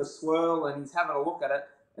little bit of a swirl, and he's having a look at it,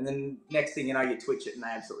 and then next thing you know, you twitch it and they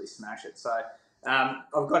absolutely smash it. So I've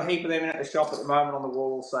got a heap of them in at the shop at the moment on the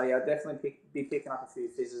wall, so yeah, I'll definitely be picking up a few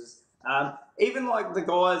fizzes. Even like the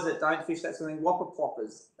guys that don't fish that sort of thing, whopper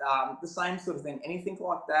ploppers, the same sort of thing, anything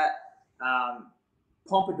like that.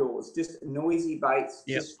 pompadours, just noisy baits,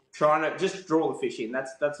 Yep. just trying to just draw the fish in.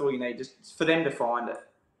 That's all you need, just for them to find it.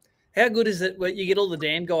 How good is it when you get all the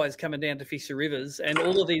dam guys coming down to fish the rivers and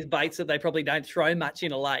all of these baits that they probably don't throw much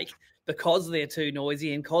in a lake because they're too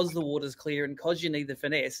noisy and because the water's clear and because you need the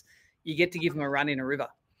finesse, you get to give them a run in a river.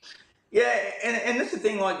 Yeah, and that's the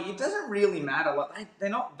thing, like, it doesn't really matter. Like, they're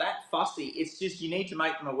not that fussy. It's just you need to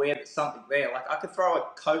make them aware that something's there. Like, I could throw a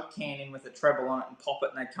Coke can in with a treble on it and pop it,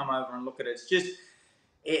 and they'd come over and look at it.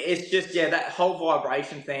 It's just yeah, that whole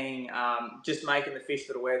vibration thing, just making the fish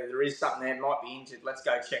that are aware that there is something there, might be injured, let's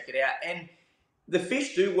go check it out. And the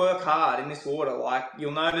fish do work hard in this water. Like,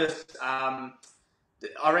 you'll notice,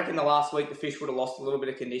 I reckon the last week the fish would have lost a little bit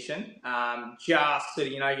of condition. Just sort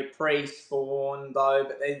of, your pre-spawn though,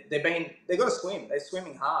 but they've got to swim. They're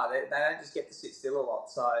swimming hard. They don't just get to sit still a lot.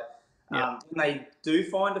 So when they do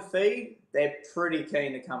find a feed, they're pretty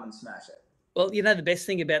keen to come and smash it. Well, the best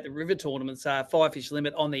thing about the river tournaments are Five Fish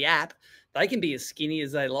Limit on the app. They can be as skinny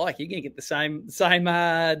as they like. You're going to get the same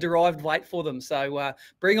derived weight for them. So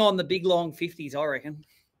bring on the big long 50s, I reckon.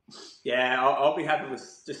 Yeah, I'll be happy with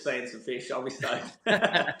just seeing some fish. I'll be stoked.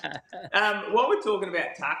 While we're talking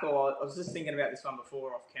about tackle, I was just thinking about this one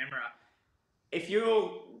before off camera. If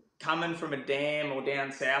you're coming from a dam or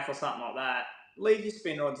down south or something like that, leave your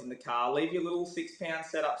spin rods in the car. Leave your little 6-pound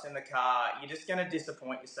setups in the car. You're just going to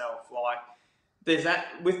disappoint yourself. Like, there's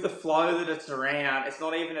that, with the flow that it's around, it's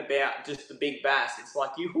not even about just the big bass. It's like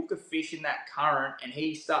you hook a fish in that current and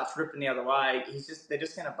he starts ripping the other way. They're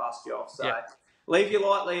just going to bust you off. So leave your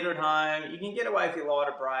light leader at home. You can get away with your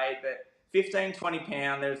lighter braid, but 15, 20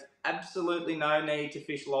 pound, there's absolutely no need to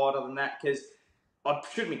fish lighter than that, because I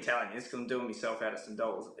shouldn't be telling you this because I'm doing myself out of some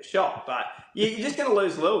dollars at the shop, but you're just going to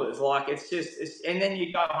lose lures. Like, and then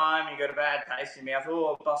you go home, you got a bad taste in your mouth.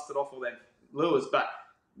 Oh, I busted off all them lures. But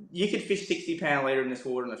you could fish 60-pound leader in this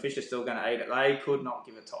water and the fish are still going to eat it. They could not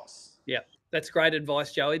give a toss. Yeah, that's great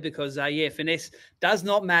advice, Joey, because, finesse does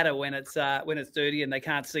not matter when it's dirty and they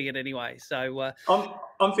can't see it anyway. So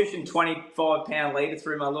I'm fishing 25-pound leader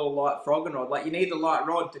through my little light frogging rod. Like, you need the light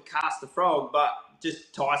rod to cast the frog, but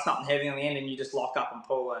just tie something heavy on the end and you just lock up and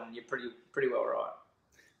pull and you're pretty well right.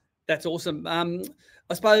 That's awesome.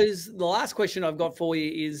 I suppose the last question I've got for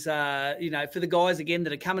you is, for the guys, again,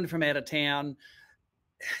 that are coming from out of town,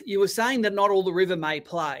 you were saying that not all the river may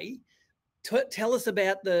play. Tell us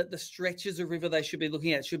about the stretches of river they should be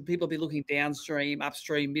looking at. Should people be looking downstream,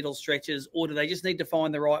 upstream, middle stretches, or do they just need to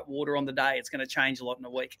find the right water on the day? It's going to change a lot in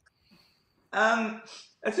a week.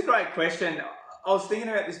 That's a great question. I was thinking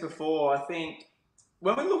about this before. I think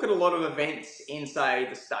when we look at a lot of events in, say,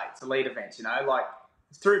 the States, elite events, like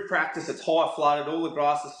through practice, it's high flooded, all the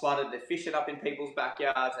grass is flooded, they're fishing up in people's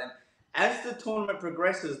backyards, and as the tournament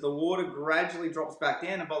progresses, the water gradually drops back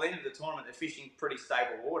down, and by the end of the tournament, they're fishing pretty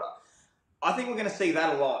stable water. I think we're going to see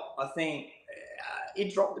that a lot. I think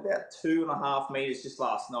it dropped about 2.5 metres just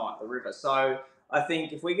last night, the river. So I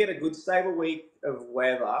think if we get a good stable week of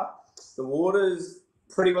weather, the water's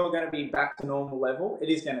pretty well going to be back to normal level. It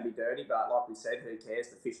is going to be dirty, but like we said, who cares?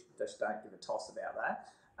 The fish just don't give a toss about that.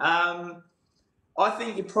 I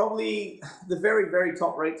think you're probably the very, very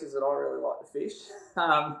top reaches that I really like to fish.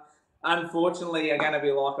 Unfortunately, are going to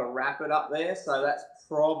be like a rapid up there, so that's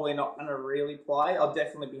probably not going to really play. I'll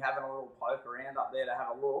definitely be having a little poke around up there to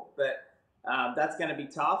have a look, but that's going to be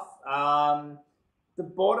tough. The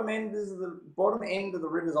bottom end of the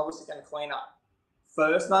river is obviously going to clean up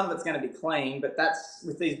first. None of it's going to be clean, but that's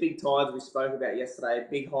with these big tides we spoke about yesterday,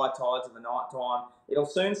 big high tides in the night time. It'll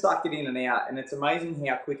soon suck it in and out, and it's amazing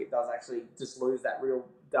how quick it does actually just lose that real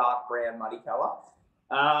dark brown muddy colour.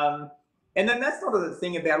 And then that's not the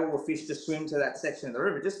thing about all the fish to swim to that section of the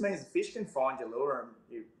river. It just means the fish can find your lure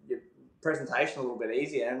and your presentation a little bit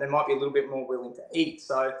easier, and they might be a little bit more willing to eat.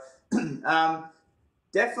 So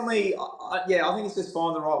definitely, I think it's just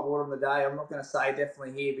find the right water on the day. I'm not going to say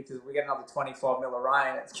definitely here because if we get another 25 mil of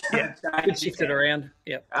rain, it's going to change. Could shift it around.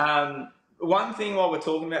 Yep. One thing while we're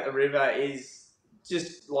talking about the river is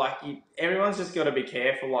just like everyone's just got to be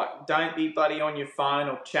careful. Like, don't be buddy on your phone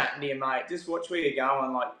or chatting to your mate. Just watch where you're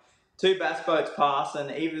going. Like, 2 bass boats pass, and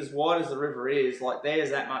even as wide as the river is, like, there's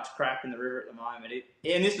that much crap in the river at the moment.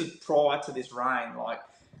 And this is prior to this rain. Like,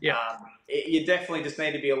 you definitely just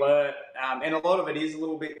need to be alert. And a lot of it is a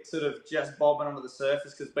little bit sort of just bobbing onto the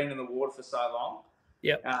surface because it's been in the water for so long.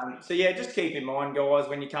 Yep. So yeah, just keep in mind, guys,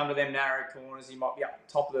 when you come to them narrow corners, you might be up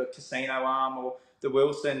the top of the Casino Arm or the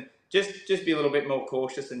Wilson. Just be a little bit more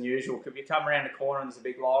cautious than usual. Because if you come around the corner and there's a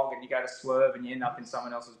big log and you go to swerve and you end up in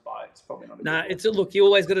someone else's boat, it's probably not a No, good it's look. You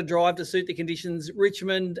always got to drive to suit the conditions.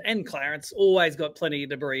 Richmond and Clarence always got plenty of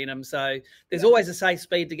debris in them, so there's always a safe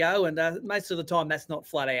speed to go, and most of the time that's not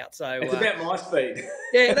flat out. So It's about my speed.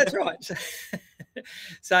 yeah, that's right.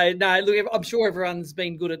 So no, look, I'm sure everyone's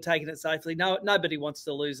been good at taking it safely. No, nobody wants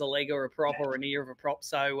to lose a leg or a prop or an ear of a prop,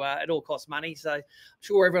 so it all costs money. So I'm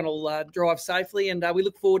sure everyone will drive safely, and we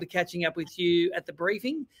look forward to catching up with you at the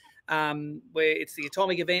briefing, where it's the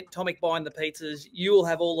Atomic event. Atomic buying the pizzas. You will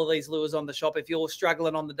have all of these lures on the shop if you're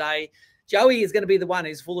struggling on the day. Joey is going to be the one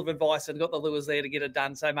who's full of advice and got the lures there to get it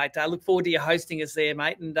done. So, mate, look forward to you hosting us there,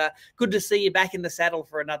 mate, and good to see you back in the saddle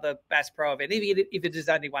for another Bass Pro event, even if it is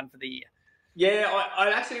only one for the year. Yeah, I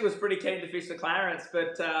actually was pretty keen to fish the Clarence,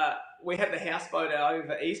 but we had the houseboat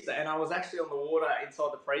over Easter, and I was actually on the water inside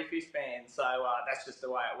the pre-fish band, so that's just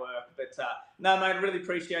the way it worked. But no, mate, I really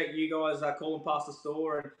appreciate you guys calling past the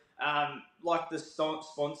store, and like the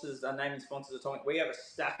sponsors, naming sponsors Atomic, we have a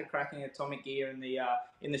stack of cracking Atomic gear in the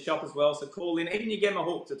shop as well. So call in, even you get my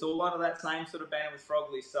hooks. It's all under that same sort of banner with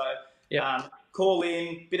Frogley. So call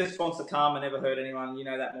in, bit of sponsor karma, never hurt anyone. You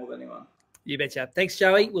know that more than anyone. You betcha. Thanks,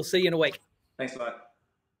 Joey. We'll see you in a week. Thanks, mate.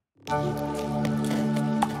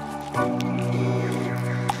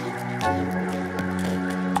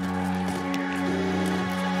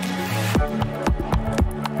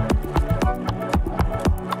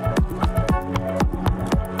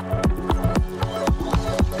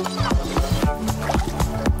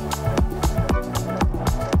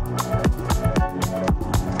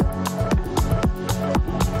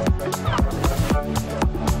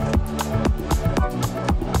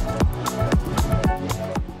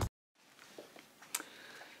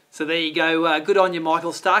 So there you go. Good on you,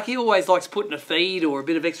 Michael Stark. He always likes putting a feed or a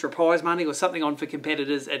bit of extra prize money or something on for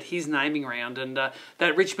competitors at his naming round. And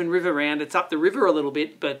that Richmond River round, it's up the river a little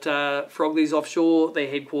bit, but Frogley's offshore.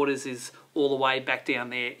 Their headquarters is all the way back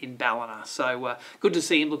down there in Ballina. So good to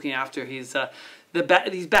see him looking after his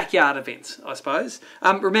backyard events, I suppose.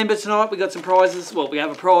 Remember tonight we got some prizes. Well, we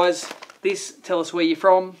have a prize. Tell us where you're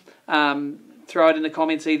from. Throw it in the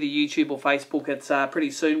comments, either YouTube or Facebook. It's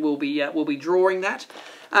pretty soon. We'll be drawing that.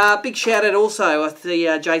 Big shout out also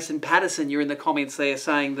to Jason Patterson. You're in the comments there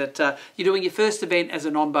saying that you're doing your first event as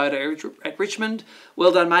a non-boater at Richmond.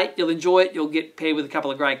 Well done, mate. You'll enjoy it. You'll get paired with a couple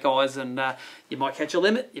of great guys, and you might catch a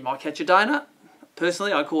limit. You might catch a donut.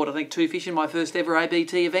 Personally, I caught, I think, 2 fish in my first ever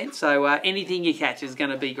ABT event. So anything you catch is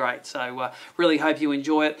going to be great. So really hope you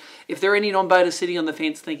enjoy it. If there are any non-boaters sitting on the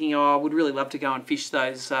fence thinking, oh, I would really love to go and fish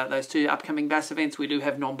those 2 upcoming bass events, we do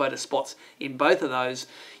have non-boater spots in both of those.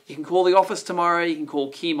 You can call the office tomorrow. You can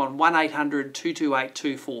call Kim on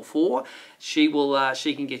 1-800-228-244. She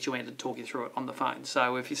can get you in to talk you through it on the phone.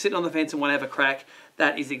 So if you're sitting on the fence and want to have a crack,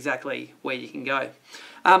 that is exactly where you can go.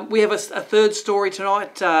 We have a third story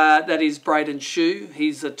tonight. That is Braden Shue.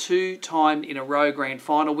 He's a 2-time-in-a-row grand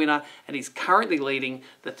final winner, and he's currently leading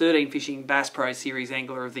the 13 Fishing Bass Pro Series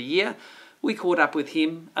Angler of the Year. We caught up with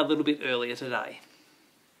him a little bit earlier today.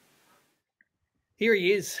 Here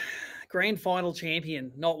he is. Grand final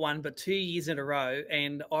champion, not 1 but 2 years in a row.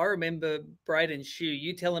 And I remember, Braden Shue,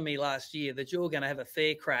 you telling me last year that you're going to have a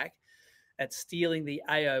fair crack at stealing the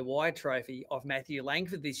AOY trophy of Matthew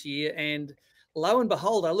Langford this year. And lo and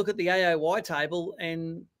behold, I look at the AOY table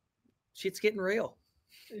and shit's getting real.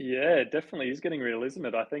 Yeah, it definitely is getting real, isn't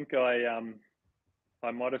it? I think I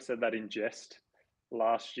might have said that in jest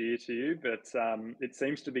last year to you, but it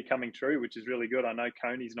seems to be coming true, which is really good. I know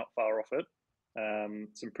Coney's not far off it.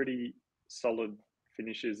 Some pretty solid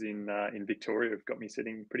finishes in Victoria have got me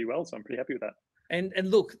sitting pretty well, so I'm pretty happy with that. And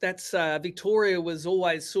look, that's Victoria was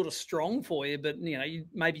always sort of strong for you, but you know,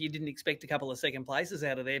 maybe you didn't expect a couple of second places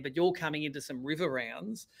out of there, but you're coming into some river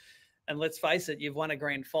rounds. And let's face it, you've won a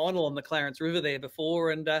grand final on the Clarence River there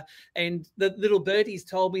before, and the little birdies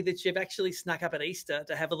told me that you've actually snuck up at Easter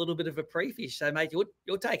to have a little bit of a pre-fish. So, mate,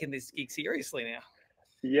 you're taking this gig seriously now.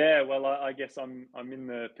 Yeah, well, I guess I'm in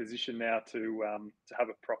the position now to have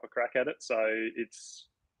a proper crack at it. So it's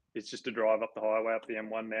just a drive up the highway, up the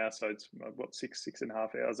M1 now. So it's what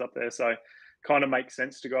 6.5 hours up there. So kind of makes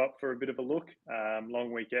sense to go up for a bit of a look.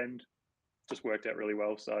 Long weekend, just worked out really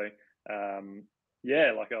well. So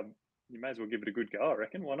yeah, you may as well give it a good go, I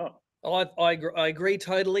reckon. Why not? I agree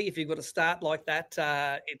totally. If you've got a start like that,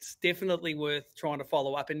 it's definitely worth trying to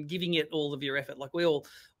follow up and giving it all of your effort. Like we all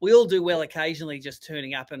do well occasionally, just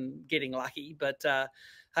turning up and getting lucky. But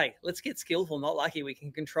hey, let's get skillful, not lucky. We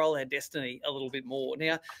can control our destiny a little bit more.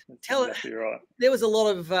 Now, That's tell exactly right. there was a lot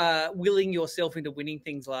of willing yourself into winning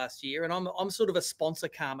things last year, and I'm sort of a sponsor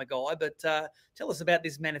karma guy, but tell us about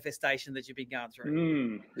this manifestation that you've been going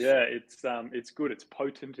through. Yeah, it's good. It's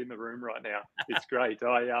potent in the room right now. It's great.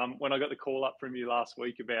 When I got the call up from you last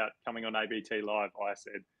week about coming on ABT Live, I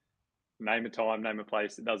said, name a time, name a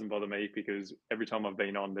place. It doesn't bother me because every time I've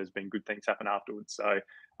been on, there's been good things happen afterwards. So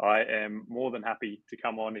I am more than happy to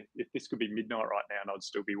come on. If this could be midnight right now, and I'd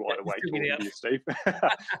still be wide awake Still be talking out. to you, Steve.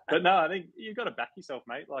 But no, I think you've got to back yourself,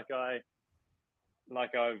 mate.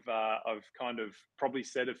 I've kind of probably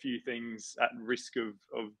said a few things at risk of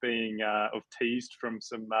being of teased from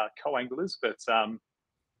some co-anglers, but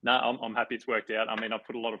no, I'm happy it's worked out. I mean, I've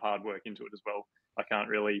put a lot of hard work into it as well. I can't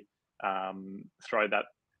really throw that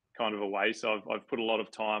kind of away. So I've put a lot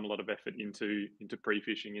of time, a lot of effort into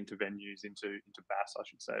pre-fishing, into venues, into bass, I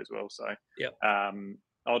should say as well. So Yep.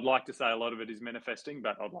 I'd like to say a lot of it is manifesting,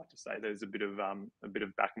 but I'd like to say there's a bit of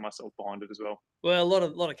backing myself behind it as well. Well, a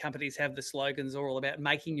lot of companies have the slogans all about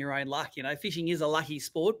making your own luck. You know, fishing is a lucky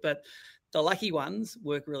sport, but the lucky ones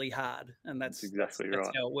work really hard, and that's exactly that's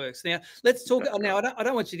right. how it works. Now, let's talk. Exactly now, right. I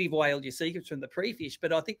don't want you to give away all your secrets from the pre-fish,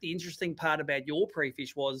 but I think the interesting part about your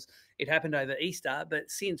pre-fish was it happened over Easter. But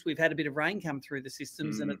since we've had a bit of rain come through the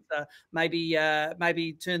systems, and it's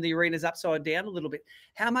maybe turned the arenas upside down a little bit.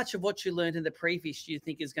 How much of what you learned in the pre-fish do you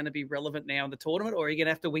think is going to be relevant now in the tournament, or are you going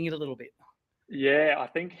to have to wing it a little bit? Yeah, I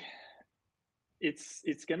think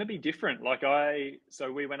it's going to be different.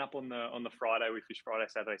 So we went up on the Friday. We fished Friday,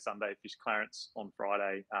 Saturday, Sunday. Fished Clarence on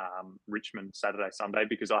Friday, Richmond Saturday, Sunday,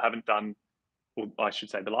 because I haven't done. Well, I should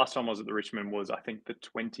say the last time I was at the Richmond was I think the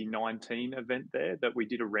 2019 event there that we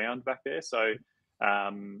did a round back there. So,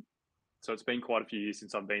 so it's been quite a few years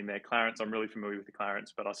since I've been there. Clarence, I'm really familiar with the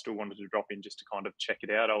Clarence, but I still wanted to drop in just to kind of check it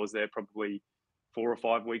out. I was there probably 4 or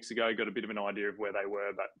 5 weeks ago. Got a bit of an idea of where they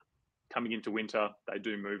were, but coming into winter, they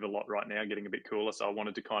do move a lot right now, getting a bit cooler. So I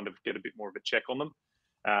wanted to kind of get a bit more of a check on them.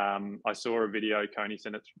 I saw a video, Coney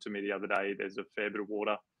sent it to me the other day. There's a fair bit of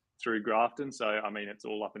water through Grafton. So, I mean, it's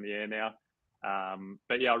all up in the air now.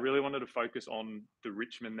 But yeah, I really wanted to focus on the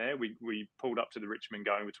Richmond there. We pulled up to the Richmond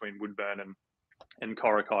going between Woodburn and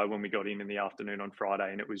Coracai when we got in the afternoon on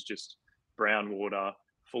Friday. And it was just brown water,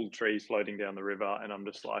 full trees floating down the river. And I'm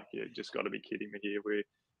just like, you just got to be kidding me here.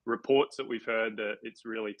 Reports that we've heard that it's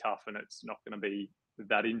really tough and it's not going to be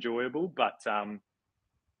that enjoyable. But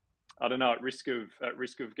I don't know, at risk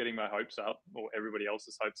of getting my hopes up or everybody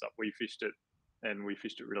else's hopes up, we fished it and we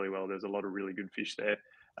fished it really well. There's a lot of really good fish there.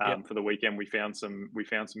 For the weekend, we found some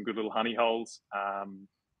good little honey holes.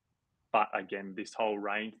 But again, this whole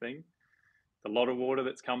rain thing, a lot of water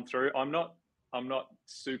that's come through. I'm not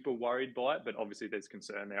super worried by it, but obviously there's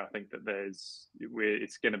concern there. I think that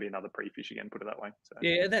it's going to be another pre-fish again, put it that way. So.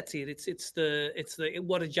 Yeah, that's it. It's the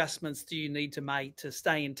what adjustments do you need to make to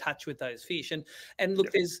stay in touch with those fish? And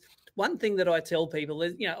look, there's one thing that I tell people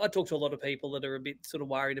is, I talk to a lot of people that are a bit sort of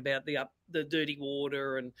worried about the dirty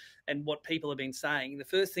water and what people have been saying. The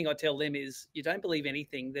first thing I tell them is you don't believe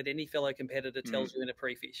anything that any fellow competitor tells you in a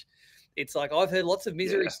pre-fish. It's like I've heard lots of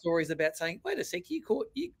misery stories about saying, "Wait a sec, you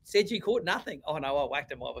said you caught nothing." Oh no, I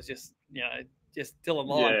whacked him. I was just just telling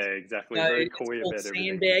lies. Yeah, exactly. Very coy about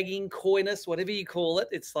everything. Sandbagging, coyness, whatever you call it.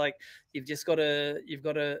 It's like you've got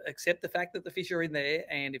to accept the fact that the fish are in there,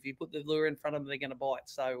 and if you put the lure in front of them, they're going to bite.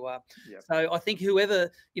 So, so I think whoever,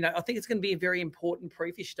 I think it's going to be a very important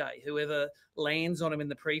pre-fish day. Whoever lands on them in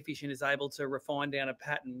the pre-fish and is able to refine down a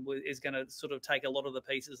pattern is going to sort of take a lot of the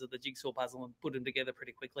pieces of the jigsaw puzzle and put them together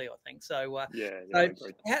pretty quickly, I think. So,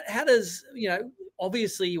 how does,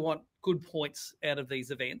 obviously you want good points out of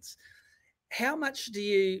these events. How much do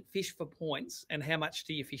you fish for points and how much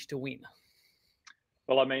do you fish to win?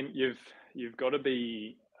 Well, I mean, you've got to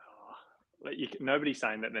be. Nobody's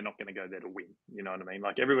saying that they're not going to go there to win. You know what I mean?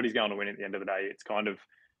 Like everybody's going to win at the end of the day. It's kind of,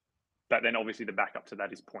 but then obviously the backup to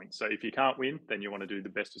that is points. So if you can't win, then you want to do the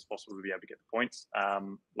best as possible to be able to get the points.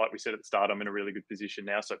 Like we said at the start, I'm in a really good position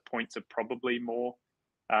now, so points are probably more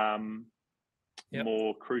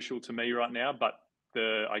crucial to me right now. But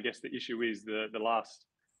I guess the issue is the last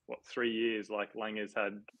 3 years, like Langer's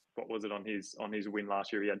had, what was it on his win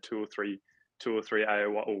last year? He had two or three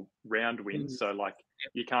AOY or round wins. So like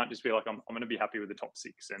you can't just be like, I'm going to be happy with the top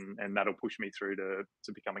 6 and that'll push me through to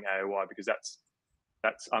becoming AOY, because that's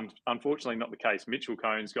unfortunately not the case. Mitchell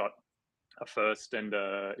Cohn's got a first and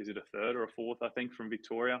is it a third or a fourth, I think, from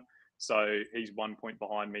Victoria. So he's 1 point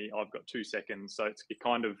behind me. I've got 2 seconds. So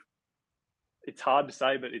it's hard to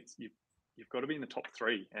say, but you've got to be in the top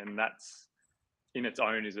 3, and that's in its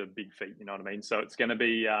own is a big feat. You know what I mean? So it's going to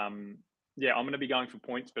be yeah, I'm going to be going for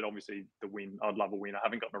points, but obviously the win. I'd love a win. I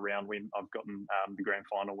haven't gotten a round win. I've gotten the grand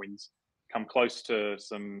final wins. Come close to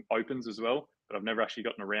some opens as well, but I've never actually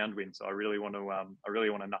gotten a round win. So I really want to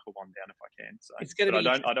knuckle one down if I can. So, It's going to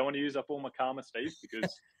but be. I don't want to use up all my karma, Steve,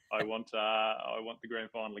 because I want the grand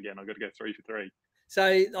final again. I've got to go 3 for 3. So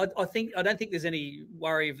I don't think there's any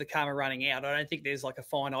worry of the karma running out. I don't think there's like a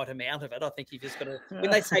finite amount of it. I think you just got to, when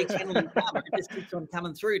they say channeling karma, it just keeps on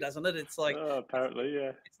coming through, doesn't it? It's like apparently,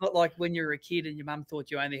 yeah. It's not like when you were a kid and your mum thought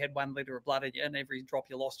you only had 1 litre of blood in you, and every drop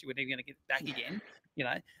you lost, you were never going to get it back again. You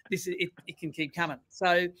know, it can keep coming.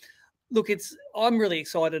 So. Look, I'm really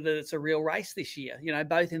excited that it's a real race this year. You know,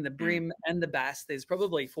 both in the Brim and the Bass, there's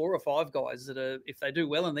probably 4 or 5 guys that are, if they do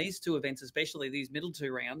well in these 2 events, especially these middle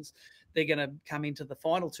 2 rounds, they're going to come into the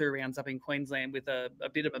final 2 rounds up in Queensland with a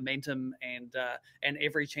bit of momentum and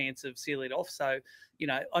every chance of sealing it off. So, you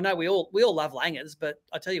know, I know we all love Langers, but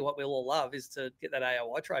I tell you what, we'll all love is to get that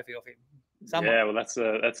AOI trophy off him. Someone. Yeah, well, that's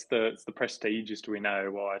the prestige is to win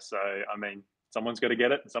AOI. So, I mean, someone's got to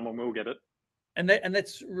get it, and someone will get it. And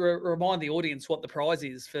let's remind the audience what the prize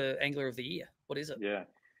is for Angler of the Year. What is it? Yeah,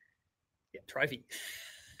 trophy.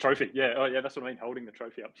 Trophy. Yeah. Oh, yeah. That's what I mean. Holding the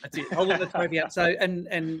trophy up. That's it. Holding the trophy up. So,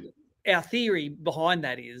 and our theory behind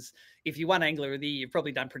that is, if you won Angler of the Year, you've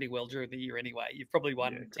probably done pretty well during the year anyway. You've probably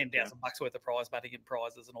won $10,000 worth of prize money and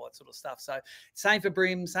prizes and all that sort of stuff. So, same for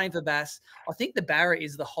Brim, same for Bass. I think the Barra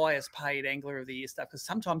is the highest paid Angler of the Year stuff because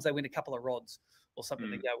sometimes they win a couple of rods or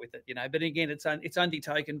something to go with it, you know. But again, it's only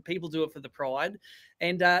token. People do it for the pride.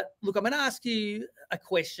 And look, I'm going to ask you a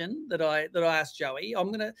question that I asked Joey. I'm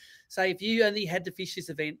going to say, if you only had to fish this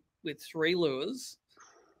event with 3 lures,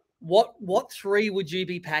 what 3 would you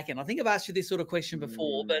be packing? I think I've asked you this sort of question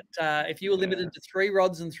before, but if you were limited to 3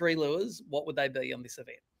 rods and 3 lures, what would they be on this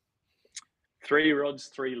event? 3 rods,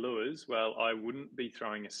 3 lures. Well, I wouldn't be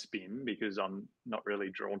throwing a spin because I'm not really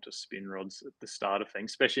drawn to spin rods at the start of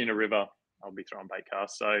things, especially in a river. I'll be throwing bait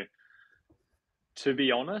casts. So, to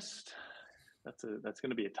be honest, that's going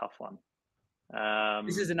to be a tough one.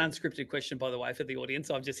 This is an unscripted question, by the way, for the audience.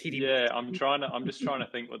 I've just hit him. Yeah, I'm just trying to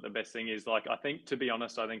think what the best thing is. Like, I think, to be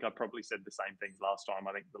honest, I think I probably said the same things last time.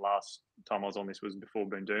 I think the last time I was on this was before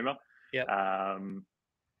Boondooma. Yeah.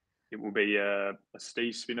 It will be a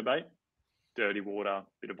Steve spinnerbait, dirty water,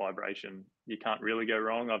 bit of vibration. You can't really go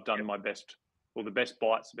wrong. I've done my best. Well, the best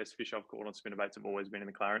bites, the best fish I've caught on spinnerbaits have always been in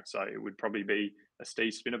the Clarence. So it would probably be a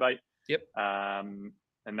Steve spinnerbait. Yep.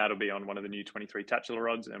 And that'll be on one of the new 23 Tatular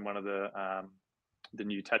rods and one of the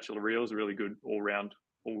new Tatular reels. A really good all round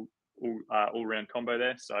combo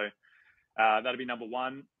there. So that'll be number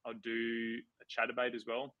 1. I'll do a chatterbait as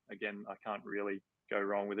well. Again, I can't really go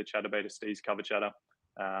wrong with a chatterbait, a Steve's cover chatter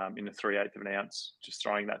in a 3/8 of an ounce. Just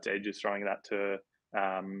throwing that to edges, throwing that to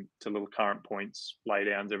little current points,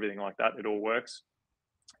 laydowns, everything like that. It all works.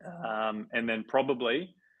 And then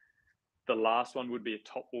probably the last one would be a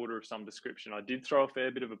top water of some description. I did throw a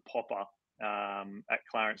fair bit of a popper at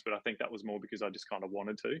Clarence, but I think that was more because I just kind of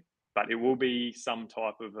wanted to. But it will be some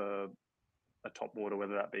type of a top water,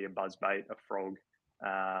 whether that be a buzzbait, a frog.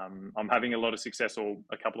 I'm having a lot of success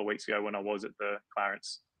a couple of weeks ago when I was at the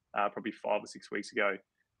Clarence, probably 5 or 6 weeks ago.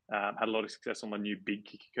 Had a lot of success on the new big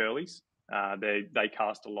kicker curlies. They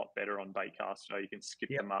cast a lot better on bait cast, so you can skip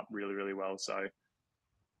them up really, really well. So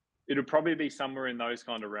it'll probably be somewhere in those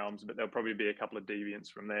kind of realms, but there'll probably be a couple of deviants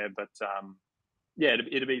from there. But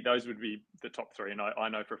it'll be those would be the top 3. And I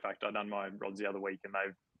know for a fact I've done my rods the other week, and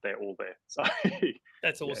they're all there. So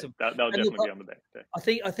that's awesome. Yeah, they'll definitely be on the deck.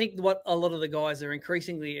 I think what a lot of the guys are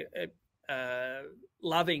increasingly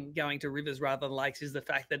loving going to rivers rather than lakes is the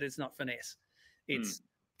fact that it's not finesse. It's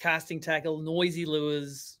casting tackle, noisy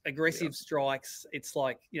lures, aggressive strikes. It's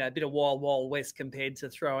like, you know, a bit of wild west compared to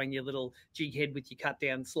throwing your little jig head with your cut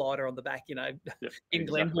down slider on the back, you know, in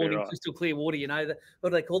Glenbourne in crystal clear water, you know, what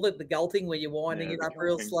do they call it? The gulting, where you're winding it up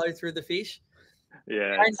real slow through the fish.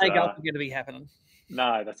 Yeah. Ain't no gulting going to be happening.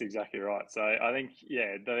 No, that's exactly right. So I think,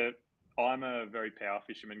 I'm a very power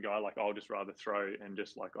fisherman guy. Like, I'll just rather throw and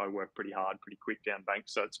just like, I work pretty hard, pretty quick down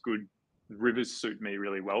banks. So it's good. Rivers suit me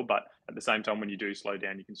really well, but at the same time, when you do slow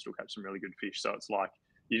down, you can still catch some really good fish. So it's like,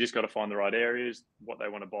 you just got to find the right areas, what they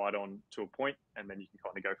want to bite on to a point, and then you can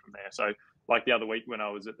kind of go from there. So like the other week when I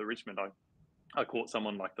was at the Richmond, I caught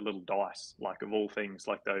someone like the little dice, like of all things,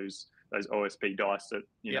 like those OSP dice that,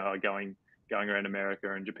 you know, are going around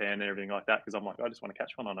America and Japan and everything like that. Because I'm like, I just want to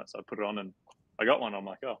catch one on it. So I put it on and I got one. I'm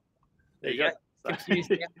like, oh, there you go.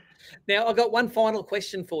 Now, I've got one final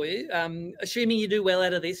question for you. Assuming you do well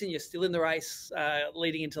out of this and you're still in the race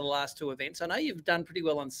leading into the last 2 events, I know you've done pretty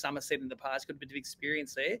well on Somerset in the past, got a bit of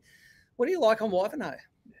experience there. What do you like on Wivenhoe?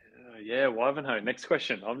 Yeah, Wivenhoe. Next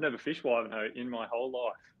question. I've never fished Wivenhoe in my whole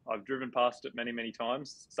life. I've driven past it many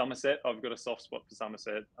times. Somerset, I've got a soft spot for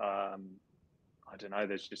Somerset. I don't know.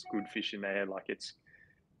 There's just good fish in there. Like it's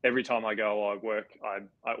every time I go, I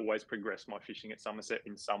always progress my fishing at Somerset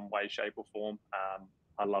in some way, shape, or form.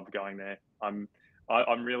 I love going there. I'm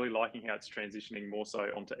really liking how it's transitioning more so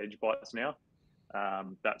onto edge bites now.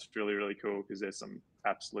 That's really cool because there's some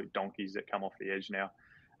absolute donkeys that come off the edge now.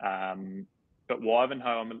 But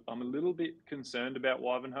Wivenhoe, I'm a little bit concerned about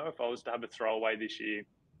Wivenhoe. If I was to have a throwaway this year,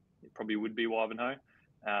 it probably would be Wivenhoe.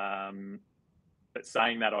 But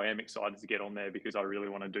saying that, I am excited to get on there because I really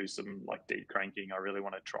want to do some like deep cranking. I really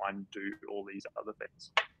want to try and do all these other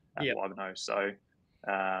things at Wivenhoe. So,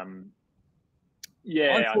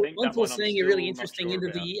 yeah, I think I'm foreseeing a really interesting end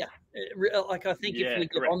of the year. Like I think if we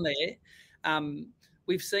get on there,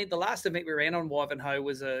 we've seen the last event we ran on Wivenhoe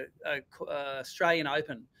was a Australian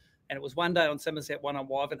Open. And it was one day on Somerset, one on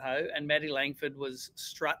Wivenhoe, and Matty Langford was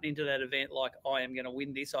strutting into that event like, I am going to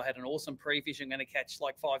win this. I had an awesome pre-fish. I'm going to catch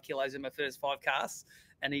like 5 kilos in my first 5 casts.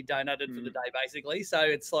 And he donated for the day, basically. So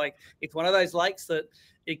it's like, it's one of those lakes that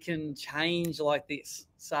it can change like this.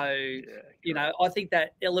 So, you know, I think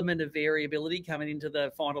that element of variability coming into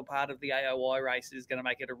the final part of the AOI race is going to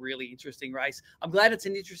make it a really interesting race. I'm glad it's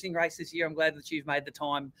an interesting race this year. I'm glad that you've made the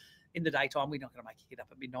time in the daytime. We're not going to make you get up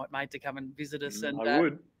at midnight, mate, to come and visit us. And I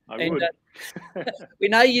would. We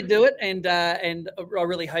know you do it, and I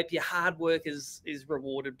really hope your hard work is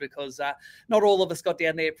rewarded because not all of us got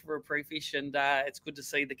down there for a pre-fish, and it's good to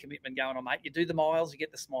see the commitment going on, mate. You do the miles, you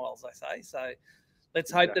get the smiles, I say. So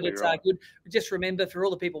let's hope that it's good. Just remember, for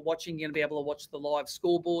all the people watching, you're going to be able to watch the live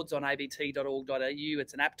scoreboards on abt.org.au.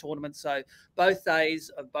 It's an app tournament, so both days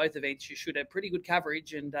of both events you should have pretty good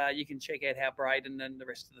coverage, and you can check out how Braden and the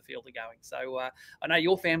rest of the field are going. So I know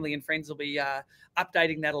your family and friends will be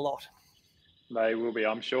updating that a lot. They will be.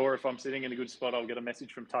 I'm sure if I'm sitting in a good spot, I'll get a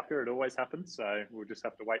message from Tucker. It always happens, so we'll just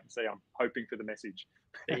have to wait and see. I'm hoping for the message.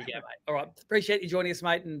 There you go, mate. All right. Appreciate you joining us,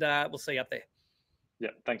 mate, and we'll see you up there.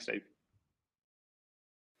 Yeah, thanks, Steve.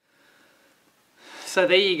 So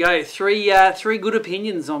there you go, three good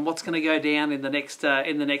opinions on what's going to go down in the next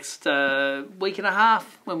week and a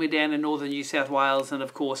half when we're down in northern New South Wales, and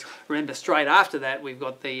of course, remember straight after that we've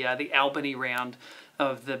got the Albany round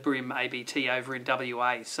of the Brim ABT over in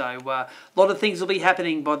WA. So a lot of things will be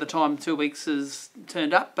happening by the time 2 weeks is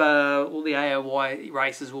turned up. All the AOI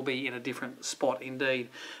races will be in a different spot indeed.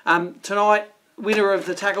 Tonight, winner of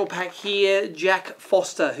the tackle pack here, Jack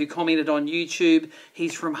Foster, who commented on YouTube.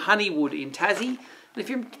 He's from Honeywood in Tassie. And if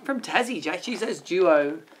you're from Tassie, Jack, geez, those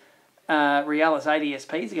duo Realis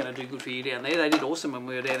ADSPs are going to do good for you down there. They did awesome when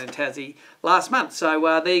we were down in Tassie last month. So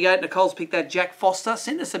there you go. Nicole's picked that Jack Foster.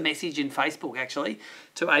 Send us a message in Facebook, actually,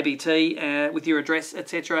 to ABT with your address,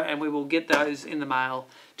 etc., and we will get those in the mail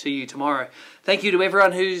to you tomorrow. Thank you to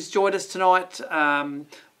everyone who's joined us tonight.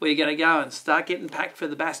 We're going to go and start getting packed for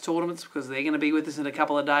the Bass tournaments because they're going to be with us in a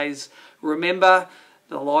couple of days. Remember,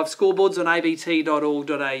 the live scoreboards on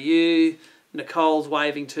abt.org.au. Nicole's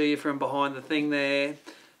waving to you from behind the thing there.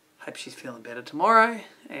 Hope she's feeling better tomorrow.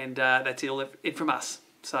 And that's it from us.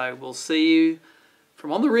 So we'll see you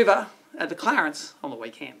from on the river at the Clarence on the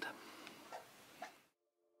weekend.